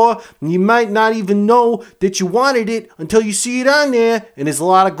looking for. And you might not even know that you wanted it until you see it on there, and there's a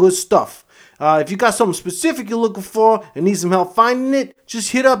lot of good stuff. If you got something specific you're looking for and need some help finding it,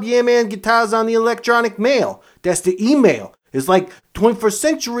 just hit up Yeah Man Guitars on the electronic mail. That's the email. It's like 21st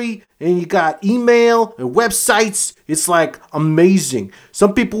century and you got email and websites. It's like amazing.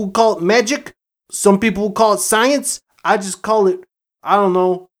 Some people will call it magic. Some people will call it science. I just call it, I don't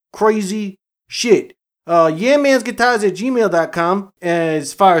know, crazy shit. yeahmansguitars@gmail.com.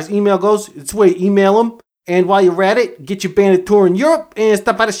 As far as email goes, it's where you email them. And while you're at it, get your band a tour in Europe and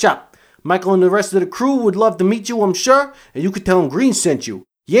stop by the shop. Michael and the rest of the crew would love to meet you, I'm sure. And you could tell them Green sent you.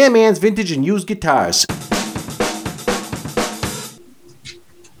 Yeah Man's Vintage and Used Guitars.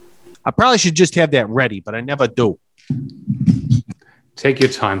 I probably should just have that ready, but I never do. Take your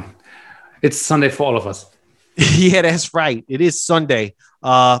time. It's Sunday for all of us. Yeah, that's right. It is Sunday.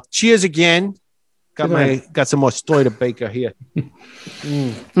 Cheers again. Got some more Stoiter Baker here.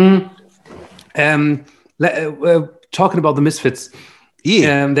 Talking about the Misfits.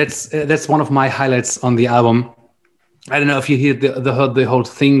 Yeah, that's one of my highlights on the album. I don't know if you heard the whole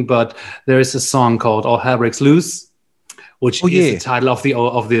thing, but there is a song called "All Hell Breaks Loose," which is the title of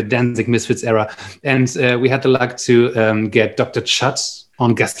the Danzig Misfits era, and we had the luck to get Dr. Chud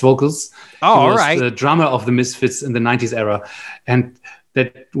on guest vocals. Oh, he was all right. The drummer of the Misfits in the '90s era, and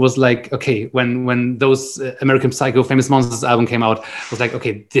that was like, okay, when those American Psycho Famous Monsters album came out, I was like,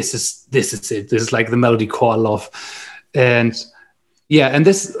 okay, this is it. This is like the melody core I love, and. Yeah, and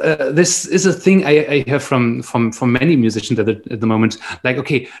this is a thing I hear from many musicians at the moment. Like,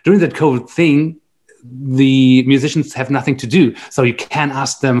 okay, during that COVID thing, the musicians have nothing to do, so you can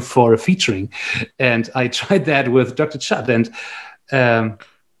ask them for a featuring. And I tried that with Dr. Chud, and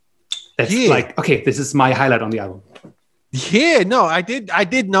it's like, okay, this is my highlight on the album. Yeah, no, I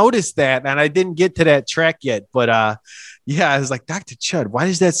did notice that, and I didn't get to that track yet, but yeah, I was like, Dr. Chud, why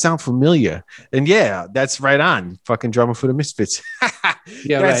does that sound familiar? And yeah, that's right on. Fucking drummer for the Misfits.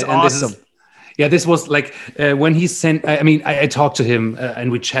 Yeah, that's right. awesome. This was like when he sent. I talked to him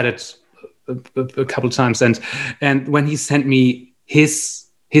and we chatted a couple of times, and when he sent me his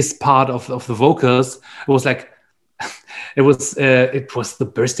part of the vocals, it was like. It was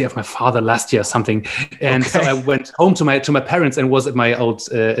the birthday of my father last year or something, and so I went home to my parents and was at my old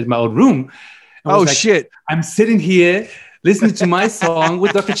room. Oh, like, shit! I'm sitting here listening to my song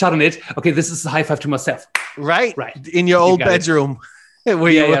with Dr. Chud on it. Okay, this is a high five to myself. Right. In your old bedroom.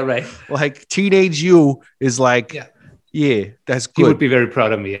 Right. Like teenage you is like, yeah, that's good. He would be very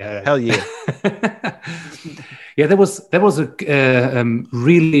proud of me. Hell yeah. Yeah, that was a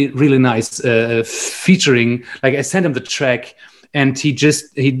really, really nice featuring. Like I sent him the track, and he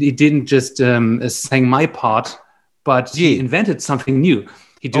didn't just sang my part, but he invented something new.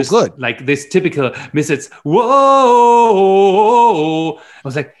 He just like this typical Misfits. Whoa! I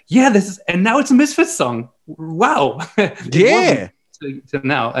was like, yeah, and now it's a Misfits song. Wow! Yeah. To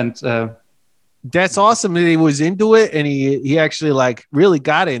now, and that's awesome that he was into it, and he actually like really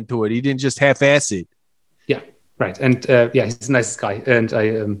got into it. He didn't just half-ass it. Yeah, right. And he's a nice guy, and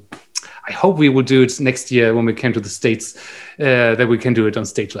I hope we will do it next year when we come to the States. That we can do it on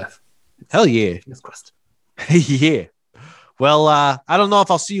Stage Live. Hell yeah! Fingers crossed. Yeah. Well, I don't know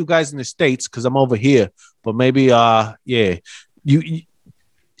if I'll see you guys in the States because I'm over here, but maybe, you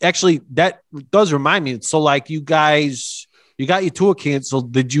actually, that does remind me. So, like, you guys, you got your tour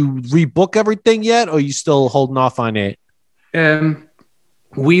canceled. Did you rebook everything yet, or are you still holding off on it?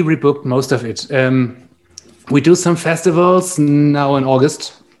 We rebooked most of it. We do some festivals now in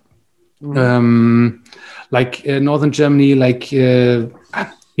August, like Northern Germany, like.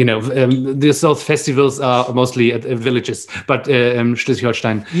 The South festivals are mostly at villages, but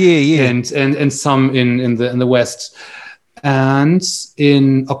Schleswig-Holstein, and some in the West. And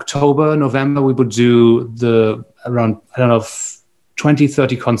in October, November, we would do around 20,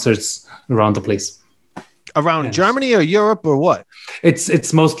 30 concerts around the place. Around Germany or Europe or what?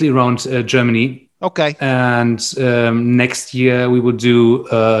 It's mostly around Germany. Okay. And next year we will do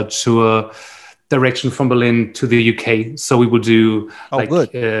a tour direction from Berlin to the UK. So we will do good.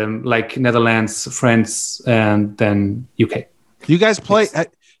 Like Netherlands, France, and then UK. You guys play?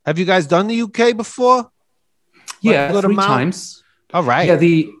 Have you guys done the UK before? Yeah, good 3 amount? times. All right. Yeah,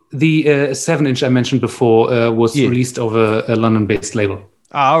 the 7-inch I mentioned before was released over a London-based label.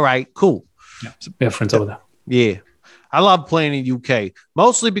 All right, cool. Yeah, we have friends over there. Yeah, I love playing in UK,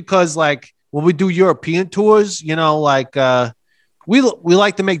 mostly because like when we do European tours, you know, like we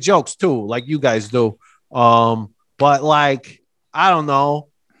like to make jokes too, like you guys do. But like I don't know,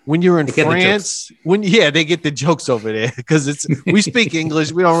 when you're in France, they get the jokes over there because we speak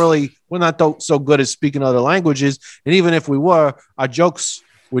English. We're not so good at speaking other languages, and even if we were, our jokes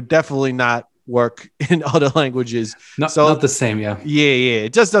would definitely not work in other languages. Not the same, yeah. Yeah.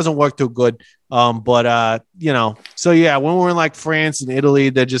 It just doesn't work too good. But you know, so yeah, when we're in like France and Italy,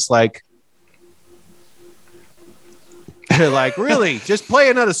 they're just like, really, just play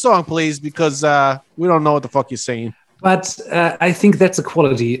another song, please, because we don't know what the fuck you're saying. But I think that's a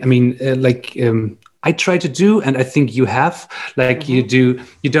quality. I mean, I try to do, and I think you have, like you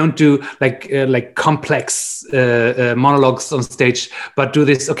don't do like complex monologues on stage, but do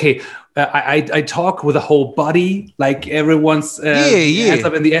this. Okay, I talk with the whole body, like everyone's hands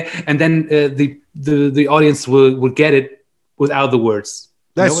up in the air, and then the audience will get it without the words.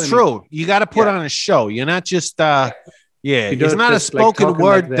 That's true. I mean? You got to put on a show. You're not just it's not a spoken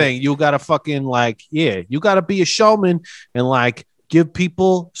word thing. You got to fucking you got to be a showman and like give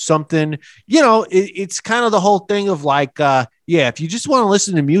people something. You know, it's kind of the whole thing of like, if you just want to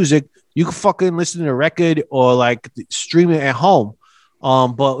listen to music, you can fucking listen to a record or like stream it at home.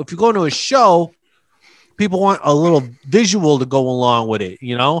 But if you're going to a show, people want a little visual to go along with it.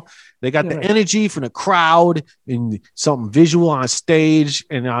 You know, they got the energy from the crowd and something visual on stage.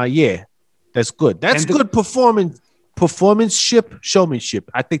 And that's good. That's good showmanship.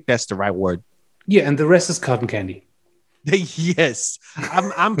 I think that's the right word. Yeah. And the rest is cotton candy. Yes.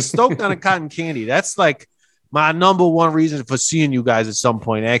 I'm stoked on a cotton candy. That's like my number one reason for seeing you guys at some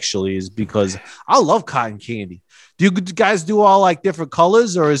point actually is because I love cotton candy. Do you guys do all like different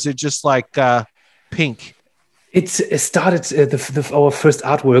colors or is it just like pink? It started our first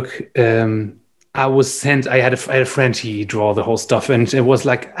artwork. I had a friend, he draw the whole stuff and it was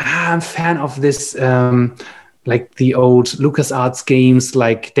like, I'm a fan of this, like the old LucasArts games,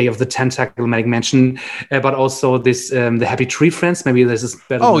 like Day of the Tentacle, Manic Mansion, but also this, the Happy Tree Friends. Maybe this is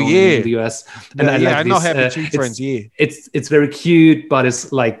better known in the US. And I know Happy Tree Friends. It's very cute, but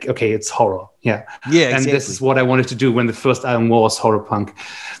it's like, okay, it's horror. Yeah. Yeah. And this is what I wanted to do when the first album was horror punk.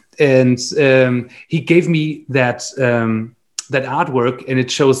 And he gave me that artwork, and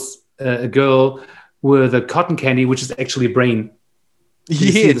it shows a girl with a cotton candy, which is actually a brain.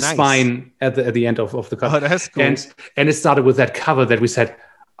 You see the spine at the end of the cover. Oh, that's cool. And it started with that cover that we said,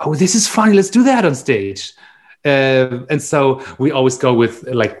 oh, this is funny. Let's do that on stage. And so we always go with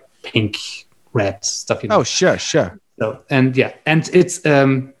like pink, red stuff. You know? Oh, sure. So, and it's,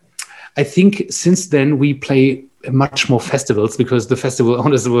 I think since then we play much more festivals because the festival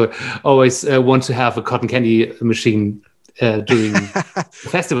owners will always want to have a cotton candy machine during the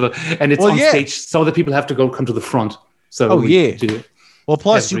festival. And it's on stage, so the people have to come to the front. So Well,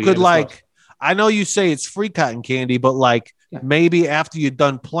 plus you could like, I know you say it's free cotton candy, but like maybe after you're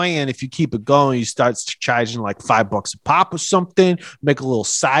done playing, if you keep it going, you start charging like $5 a pop or something, make a little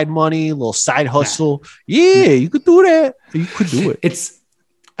side money, a little side hustle. Yeah, you could do that. You could do it.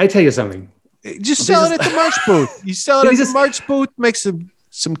 I tell you something. Just sell it at the merch booth. You sell it at the merch booth, make some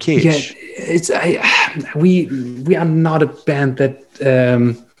cash. Yeah, we are not a band that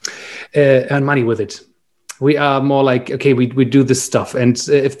earn money with it. We are more like, okay, we do this stuff. And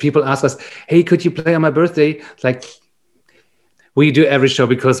if people ask us, hey, could you play on my birthday? Like, we do every show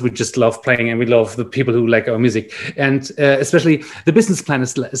because we just love playing and we love the people who like our music. And especially the business plan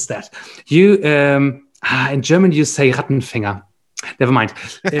is that. You, in German, you say Rattenfänger. Never mind.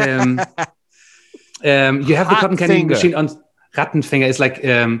 You have the cotton candy machine on Rattenfänger. Is like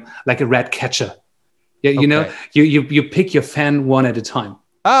a rat catcher. Yeah, you know, you pick your fan one at a time.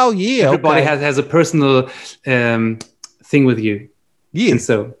 Oh yeah, everybody has a personal thing with you. Yeah, and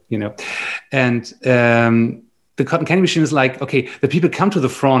so you know, and the cotton candy machine is like, okay, the people come to the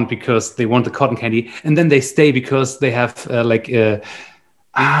front because they want the cotton candy, and then they stay because they have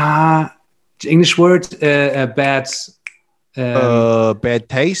English word bad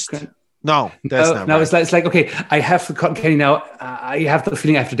taste. No, that's not. No, right. It's like okay, I have the cotton candy now. I have the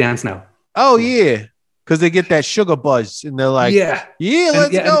feeling I have to dance now. Oh yeah. Because they get that sugar buzz and they're like, let's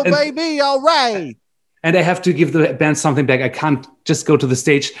go, baby. All right. And I have to give the band something back. I can't just go to the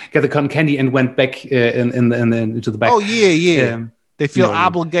stage, get the cotton candy, and went back into the back. Oh, yeah. They feel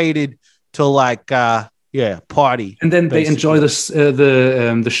obligated to like party. And then they enjoy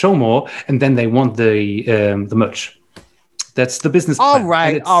the show more, and then they want the merch. That's the business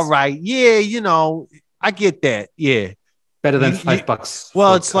plan. All right. Yeah, you know, I get that. Yeah. Better than $5.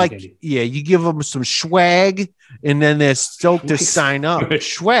 Well, it's like, you give them some swag, and then they're stoked to sign up.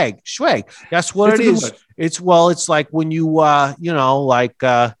 Swag. That's what it is. It's like when you, they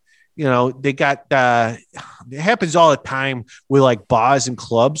got, it happens all the time with like bars and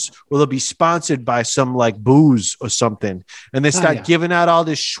clubs where they'll be sponsored by some like booze or something, and they start giving out all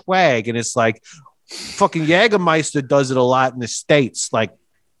this swag, and it's like fucking Jägermeister does it a lot in the States. Like,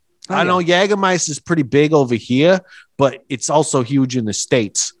 I know Jägermeister is pretty big over here, but it's also huge in the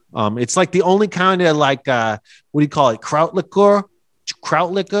States. It's like the only kind of like what do you call it? Kraut liquor.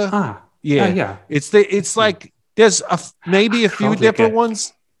 Yeah. It's like there's maybe a few different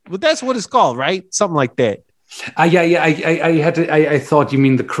ones, but that's what it's called, right? Something like that. I thought you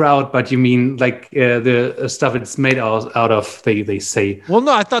mean the crowd, but you mean like the stuff it's made out of. They say. Well,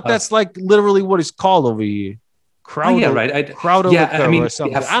 no, I thought that's like literally what it's called over here. Crowd, right. Crowd or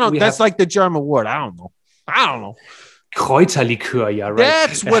something. That's like the German word. I don't know. Kräuterlikör, yeah, right.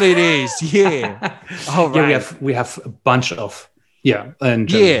 That's what it is. Yeah. All right. Yeah, we have a bunch of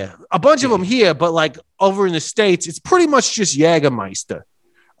and a bunch of them here, but like over in the States, it's pretty much just Jägermeister.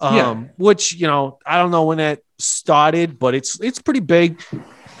 Which, you know, I don't know when that started, but it's pretty big.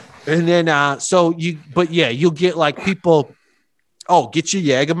 And then you'll get like people, get your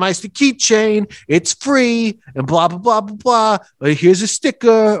Jägermeister keychain, it's free, and blah blah blah blah blah. Here's a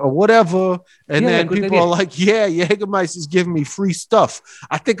sticker or whatever. And then people are like, Jägermeister's giving me free stuff.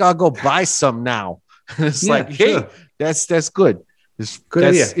 I think I'll go buy some now. It's hey, that's good. It's good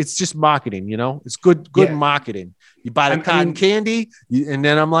idea. It's just marketing, you know. It's good marketing. You buy the cotton candy, and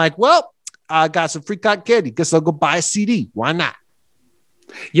then I'm like, well, I got some free cotton candy. Guess I'll go buy a CD. Why not?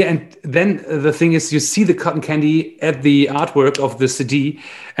 Yeah, and then the thing is, you see the cotton candy at the artwork of the CD,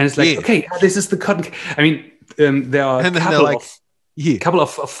 and it's like, okay, this is the cotton. I mean, there are a couple of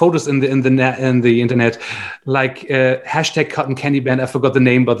photos in the internet, like hashtag Cotton Candy Band. I forgot the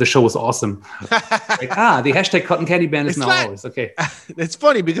name, but the show was awesome. The hashtag Cotton Candy Band is now ours. Okay, it's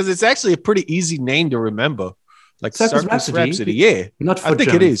funny because it's actually a pretty easy name to remember. Like Circus Rhapsody. Yeah, not for I think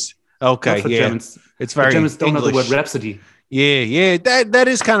Germans. It is. Okay, yeah, Germans. It's very Germans don't English. know the word Rhapsody. Yeah, that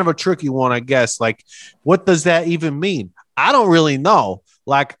is kind of a tricky one, I guess. Like, what does that even mean? I don't really know.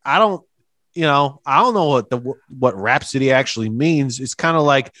 Like, I don't know what Rhapsody actually means. It's kind of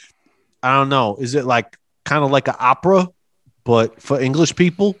like, I don't know. Is it like kind of like an opera, but for English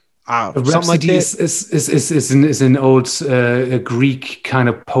people? Something like that? is an old Greek kind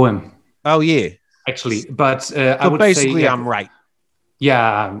of poem. Oh yeah, actually, but I would basically say, I'm right.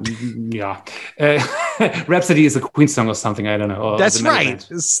 Yeah. Rhapsody is a Queen song or something. I don't know. That's right. Band.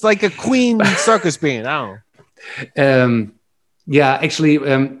 It's like a Queen circus band. I don't know. Actually,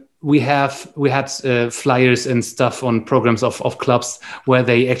 we had flyers and stuff on programs of clubs where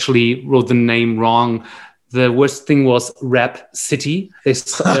they actually wrote the name wrong. The worst thing was Rap City. They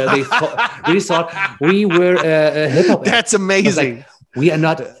really thought we were a hip hop. That's amazing. We are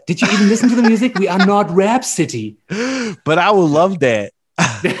not. Did you even listen to the music? We are not Rap City. But I would love that.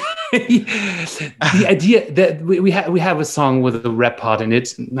 The idea that we have a song with a rap part in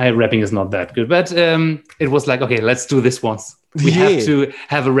it. My rapping is not that good, but it was like, okay, let's do this once. We have to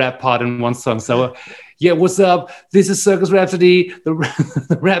have a rap part in one song. So, what's up? This is Circus Rhapsody. The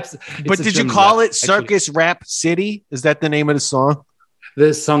raps. But did you call it Circus Rap City? Is that the name of the song?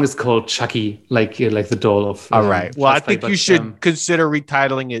 The song is called Chucky, like the doll of. All right. Well, I think you should consider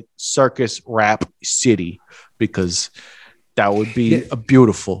retitling it Circus Rap City, because that would be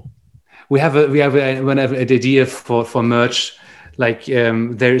beautiful. We have an idea for merch. Like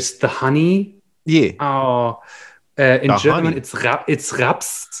there's the honey. Yeah. Oh, in German honey. It's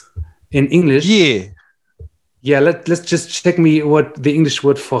Raps. In English. Yeah. Yeah. Let's just check me what the English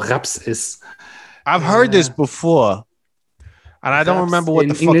word for Raps is. I've heard this before. And I don't remember what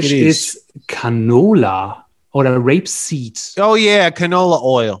the fuck English it is. Canola or a rapeseed. Oh yeah, canola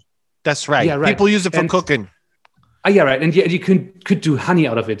oil. That's right. Yeah, right. People use it for cooking. Yeah, right. And you could do honey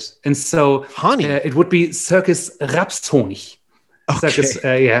out of it. And so honey. It would be Circus Rapshonig. Okay. Circus,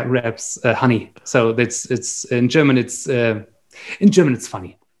 Raps honey. So it's in German. It's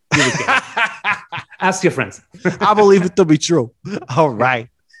funny. You would get it. Ask your friends. I believe it to be true. All right.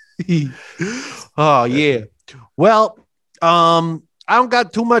 Oh yeah. Well. I don't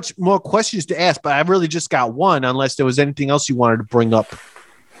got too much more questions to ask, but I really just got one, unless there was anything else you wanted to bring up.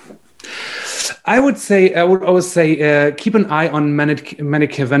 I would always say, keep an eye on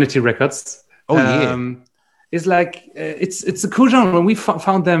Manic Vanity Records. Oh, yeah. is like it's a cool genre. When we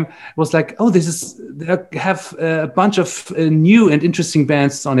found them, it was like, oh, they have a bunch of new and interesting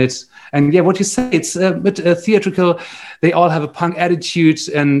bands on it. And yeah, what you say, it's a bit theatrical. They all have a punk attitude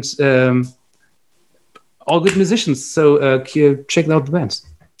and all good musicians. So check out the bands.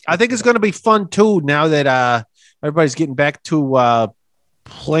 I think it's going to be fun too now that everybody's getting back to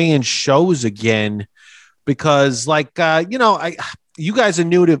playing shows again, because like you guys are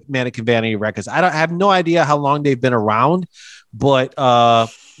new to Mannequin Vanity Records. I have no idea how long they've been around, but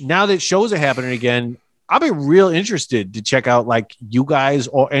now that shows are happening again, I'll be real interested to check out like you guys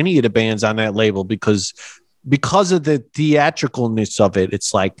or any of the bands on that label, because of the theatricalness of it.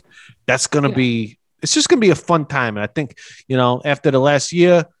 It's like that's going to be. It's just going to be a fun time. And I think, after the last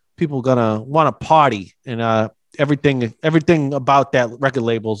year, people are going to want to party, and everything about that record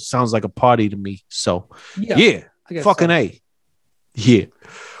label sounds like a party to me. So yeah, fucking so. A. Yeah.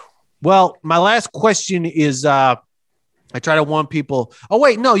 Well, my last question is, I try to warn people. Oh,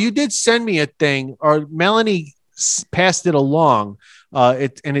 wait, no, you did send me a thing, or Melanie passed it along.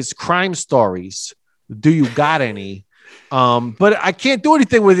 And it's crime stories. Do you got any? But I can't do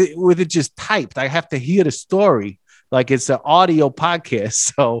anything with it just typed. I have to hear the story. Like it's an audio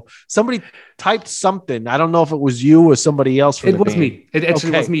podcast. So somebody typed something. I don't know if it was you or somebody else. It was me. It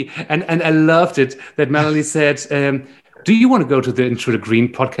actually was me. And I loved it that Melanie said, do you want to go to the Intro to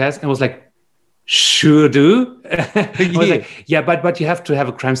Green podcast? And I was like, sure do. I was like, yeah, but you have to have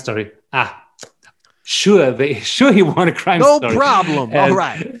a crime story. Sure you want a crime story. No problem. All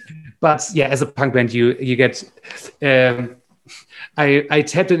right. But yeah, as a punk band, you get. I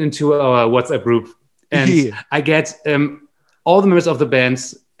tapped it into our WhatsApp group, and I get all the members of the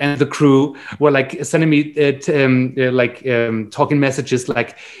bands and the crew were like sending me talking messages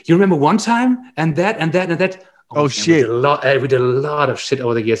like, "You remember one time and that and that and that." Oh shit! We did a lot of shit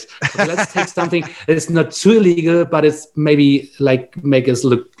over the years. But let's take something that is not too illegal, but it's maybe like make us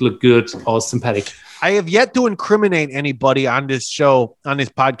look good or sympathetic. I have yet to incriminate anybody on this show, on this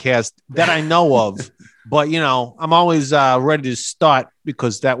podcast that I know of, but I'm always ready to start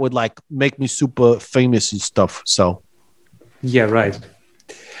because that would like make me super famous and stuff. So, yeah, right.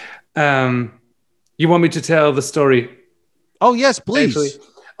 You want me to tell the story? Oh yes, please. Actually.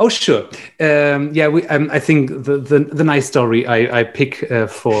 Oh sure. I think the nice story I pick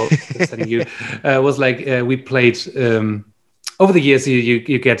for sending you was like we played over the years. You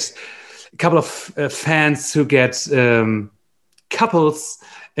get a couple of fans who get couples,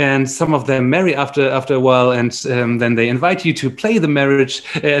 and some of them marry after a while, and then they invite you to play the marriage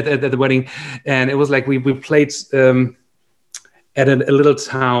at the wedding. And it was like we played at a little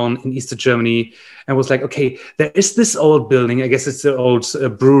town in Eastern Germany, and was like, okay, there is this old building. I guess it's the old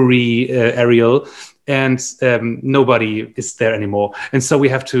brewery areal, and nobody is there anymore. And so we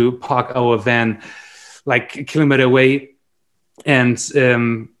have to park our van like a kilometer away, and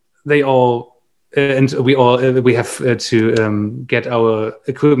we have to get our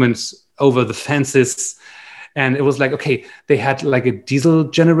equipment over the fences. And it was like, okay, they had like a diesel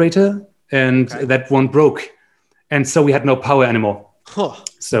generator, and that one broke. And so we had no power anymore. Huh.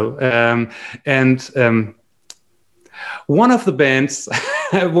 So, one of the bands,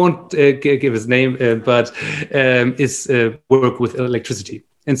 I won't give his name, but is work with electricity.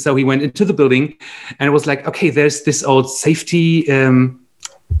 And so he went into the building, and it was like, okay, there's this old safety,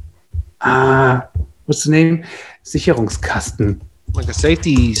 what's the name? Sicherungskasten. Like a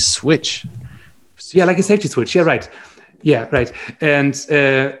safety switch. Yeah, like a safety switch. Yeah, right. Yeah, right. And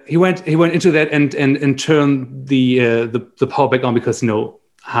he went into that and turned the power back on because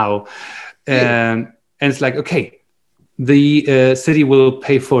how. And it's like, okay, the city will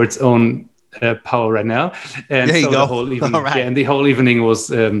pay for its own power right now. And there you go. The whole evening, all right. and the whole evening was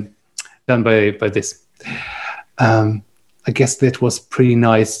done by this. I guess that was pretty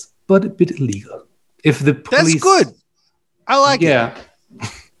nice, but a bit illegal. If the police, that's good. I like it. Yeah.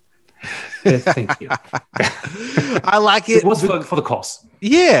 Thank you. I like it. It was for the cause.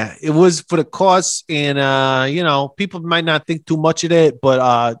 Yeah, it was for the cause, and people might not think too much of it,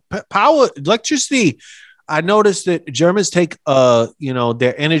 but electricity. I noticed that Germans take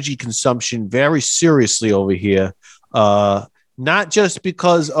their energy consumption very seriously over here. Not just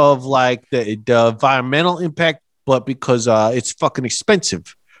because of like the environmental impact, but because it's fucking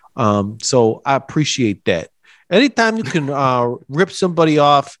expensive. So I appreciate that. Anytime you can rip somebody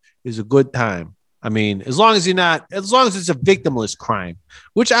off is a good time. I mean, as long as it's a victimless crime,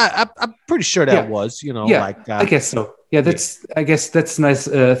 which I'm pretty sure that was, I guess so. Yeah, I guess that's a nice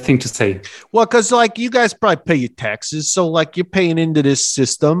thing to say. Well, because like you guys probably pay your taxes, so like you're paying into this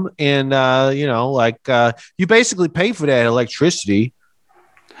system, and you basically pay for that electricity.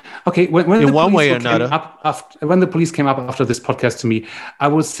 Okay, when In the one police way or came another. when the police came up after this podcast to me, I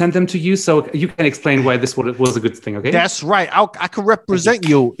will send them to you so you can explain why this was a good thing. Okay, That's right. I can represent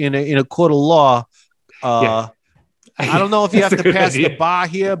you in a court of law. Yeah. I don't know if you have That's to a good pass the idea. bar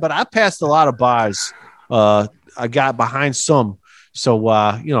here, but I passed a lot of bars. I got behind some. So,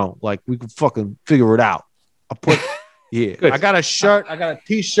 like we can fucking figure it out. I put, yeah. Good. I got a shirt. I got a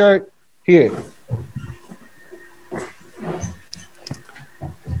t-shirt here.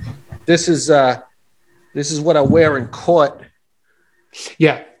 This is what I wear in court.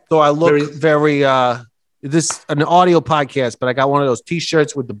 Yeah, So I look Very- very this an audio podcast, but I got one of those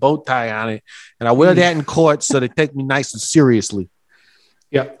t-shirts with the bow tie on it, and I wear that in court so they take me nice and seriously.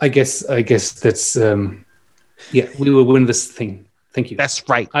 yeah. I guess that's yeah. We will win this thing. Thank you. That's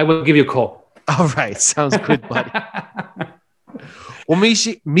right. I will give you a call. All right, sounds good, buddy. Well,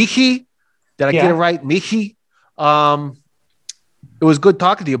 Miki, did I get Yeah. it right? Miki, it was good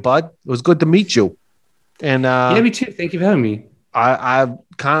talking to you, bud. It was good to meet you, and Yeah, me too. Thank you for having me.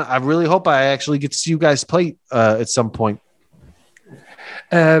 I really hope I actually get to see you guys play at some point.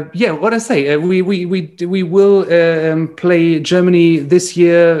 Yeah, what I say, we will play Germany this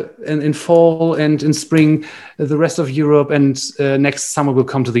year in fall and in spring, the rest of Europe, and next summer we'll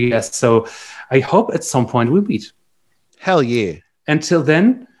come to the US. So I hope at some point we'll meet. Hell yeah. Until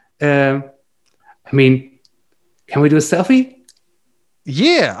then, I mean, can we do a selfie?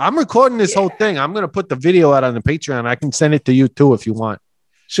 Yeah, I'm recording this whole thing. I'm going to put the video out on the Patreon. I can send it to you too if you want.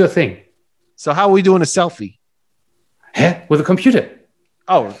 Sure thing. So how are we doing a selfie? Huh? With a computer.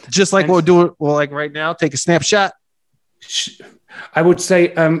 Oh, just like And- we're doing, well, like right now, take a snapshot. I would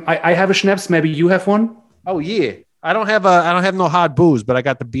say I have a schnapps. Maybe you have one. Oh yeah. I don't have no hard booze, but I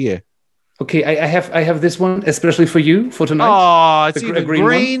got the beer. Okay, I have this one especially for you for tonight. Oh, it's The even green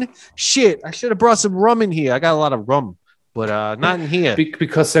green. Shit, I should have brought some rum in here. I got a lot of rum, but not in here.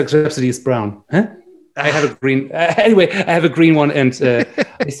 Because Sex Rhapsody is brown. Huh? I have a green. Anyway, I have a green one, and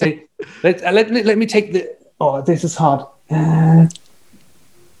I say, let me take the. Oh, this is hard.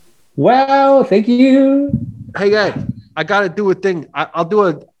 Wow, thank you. Hey guys, I gotta do a thing. I'll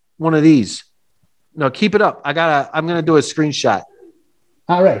do one of these. No, keep it up. I'm gonna do a screenshot.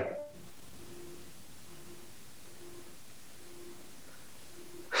 All right.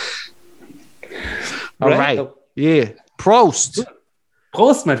 All right. Oh, Yeah. Prost.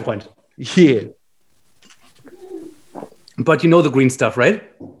 Prost, my friend. Yeah. But you know the green stuff, right?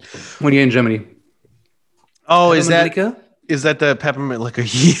 When you're in Germany. Oh, is Peppermint that liquor? is that the peppermint liquor?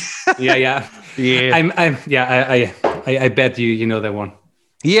 Yeah. Yeah, yeah. Yeah. I bet you know that one.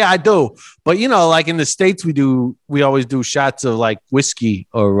 Yeah, I do. But like in the States, we always do shots of like whiskey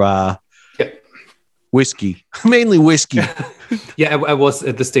or whiskey, mainly whiskey. Yeah, I was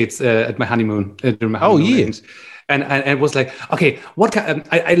at the States at my honeymoon. During my Oh, honeymoon, yeah. And it was like, okay, what kind?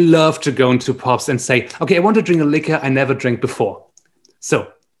 I love to go into pubs and say, okay, I want to drink a liquor I never drank before. So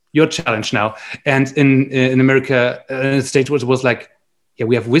your challenge now. And in America, in the States, it was like, yeah,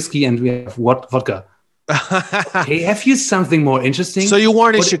 we have whiskey and we have vodka. Hey, have you something more interesting? So you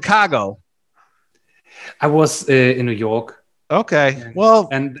weren't in What- Chicago? I was in New York. Okay. Well,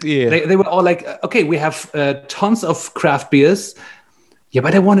 And yeah. they were all like, okay, we have tons of craft beers. Yeah,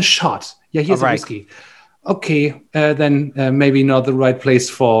 but I want a shot. Yeah, here's All right. a whiskey. Okay, then maybe not the right place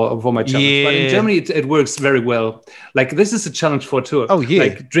for my challenge. But in Yeah. Germany, it works very well. Like this is a challenge for a tour. Oh, yeah.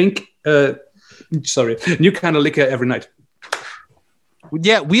 Like drink, new kind of liquor every night.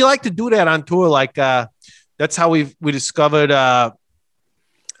 Yeah, we like to do that on tour. Like that's how we discovered.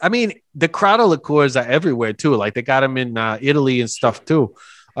 I mean, the Crowder liqueurs are everywhere too. Like they got them in Italy and stuff too.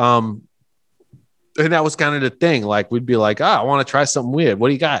 And that was kind of the thing. Like we'd be like, I want to try something weird. What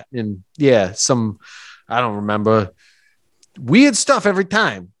do you got? And yeah, I don't remember, weird stuff every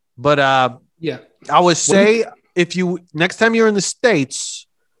time. But Yeah. I would say if you next time you're in the States,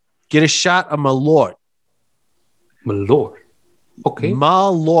 get a shot of Malort. Malort. Okay.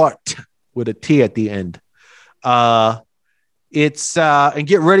 Malort with a T at the end. It's and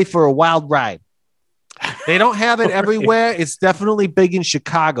get ready for a wild ride. They don't have it everywhere. It's definitely big in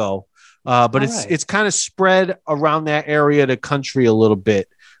Chicago, but it's kind of spread around that area of the country a little bit,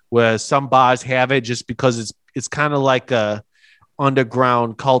 where some bars have it just because it's kind of like a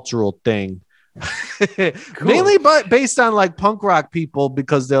underground cultural thing. Mainly but based on like punk rock people,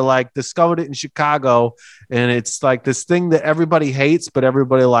 because they're like discovered it in Chicago and it's like this thing that everybody hates but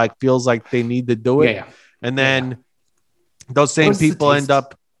everybody like feels like they need to do it. Yeah. And then those same What's the people end taste?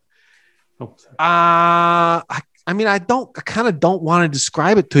 up Oh, sorry. I mean I kind of don't want to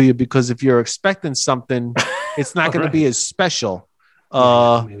describe it to you, because if you're expecting something it's not going to be as special.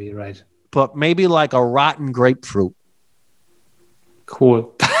 Yeah, maybe you're right. But maybe like a rotten grapefruit.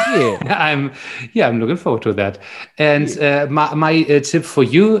 Cool. I'm looking forward to that. And my tip for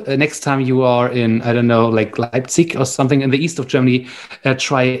you, next time you are in, I don't know, like Leipzig or something in the east of Germany,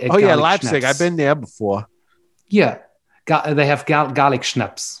 try Leipzig. Schnapps. I've been there before. Yeah, they have garlic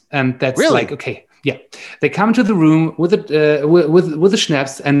schnapps, and that's Really? like, okay. Yeah, they come into the room with the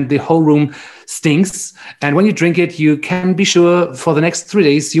schnapps, and the whole room stinks. And when you drink it, you can be sure for the next 3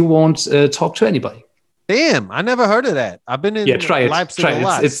 days you won't talk to anybody. Damn, I never heard of that. I've been in try it. Leipzig Try a it.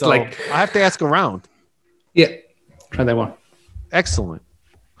 lot. It's so like I have to ask around. Yeah, try that one. Excellent.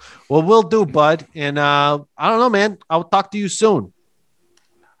 Well, we'll do, bud. And I don't know, man. I'll talk to you soon.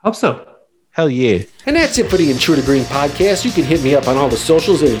 Hope so. Hell yeah. And that's it for the Intruder Green podcast. You can hit me up on all the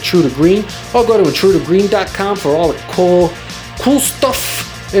socials at Intruder Green, or go to intrudergreen.com for all the cool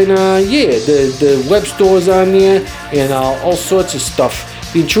stuff. And the web store's on there, and all sorts of stuff.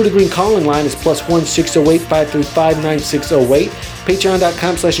 The Intruder Green calling line is +1 608-535-9608.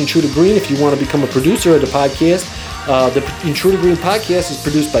 Patreon.com/Intruder Green if you want to become a producer of the podcast. The Intruder Green podcast is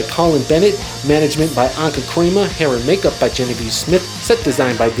produced by Colin Bennett, management by Anka Kramer, hair and makeup by Genevieve Smith, set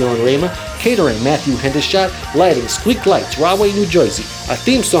design by Dylan Raymer, catering Matthew Hendershot, lighting Squeak Lights, Rahway, New Jersey. Our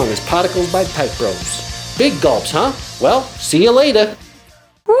theme song is Particles by Pipe Bros. Big gulps, huh? Well, see you later.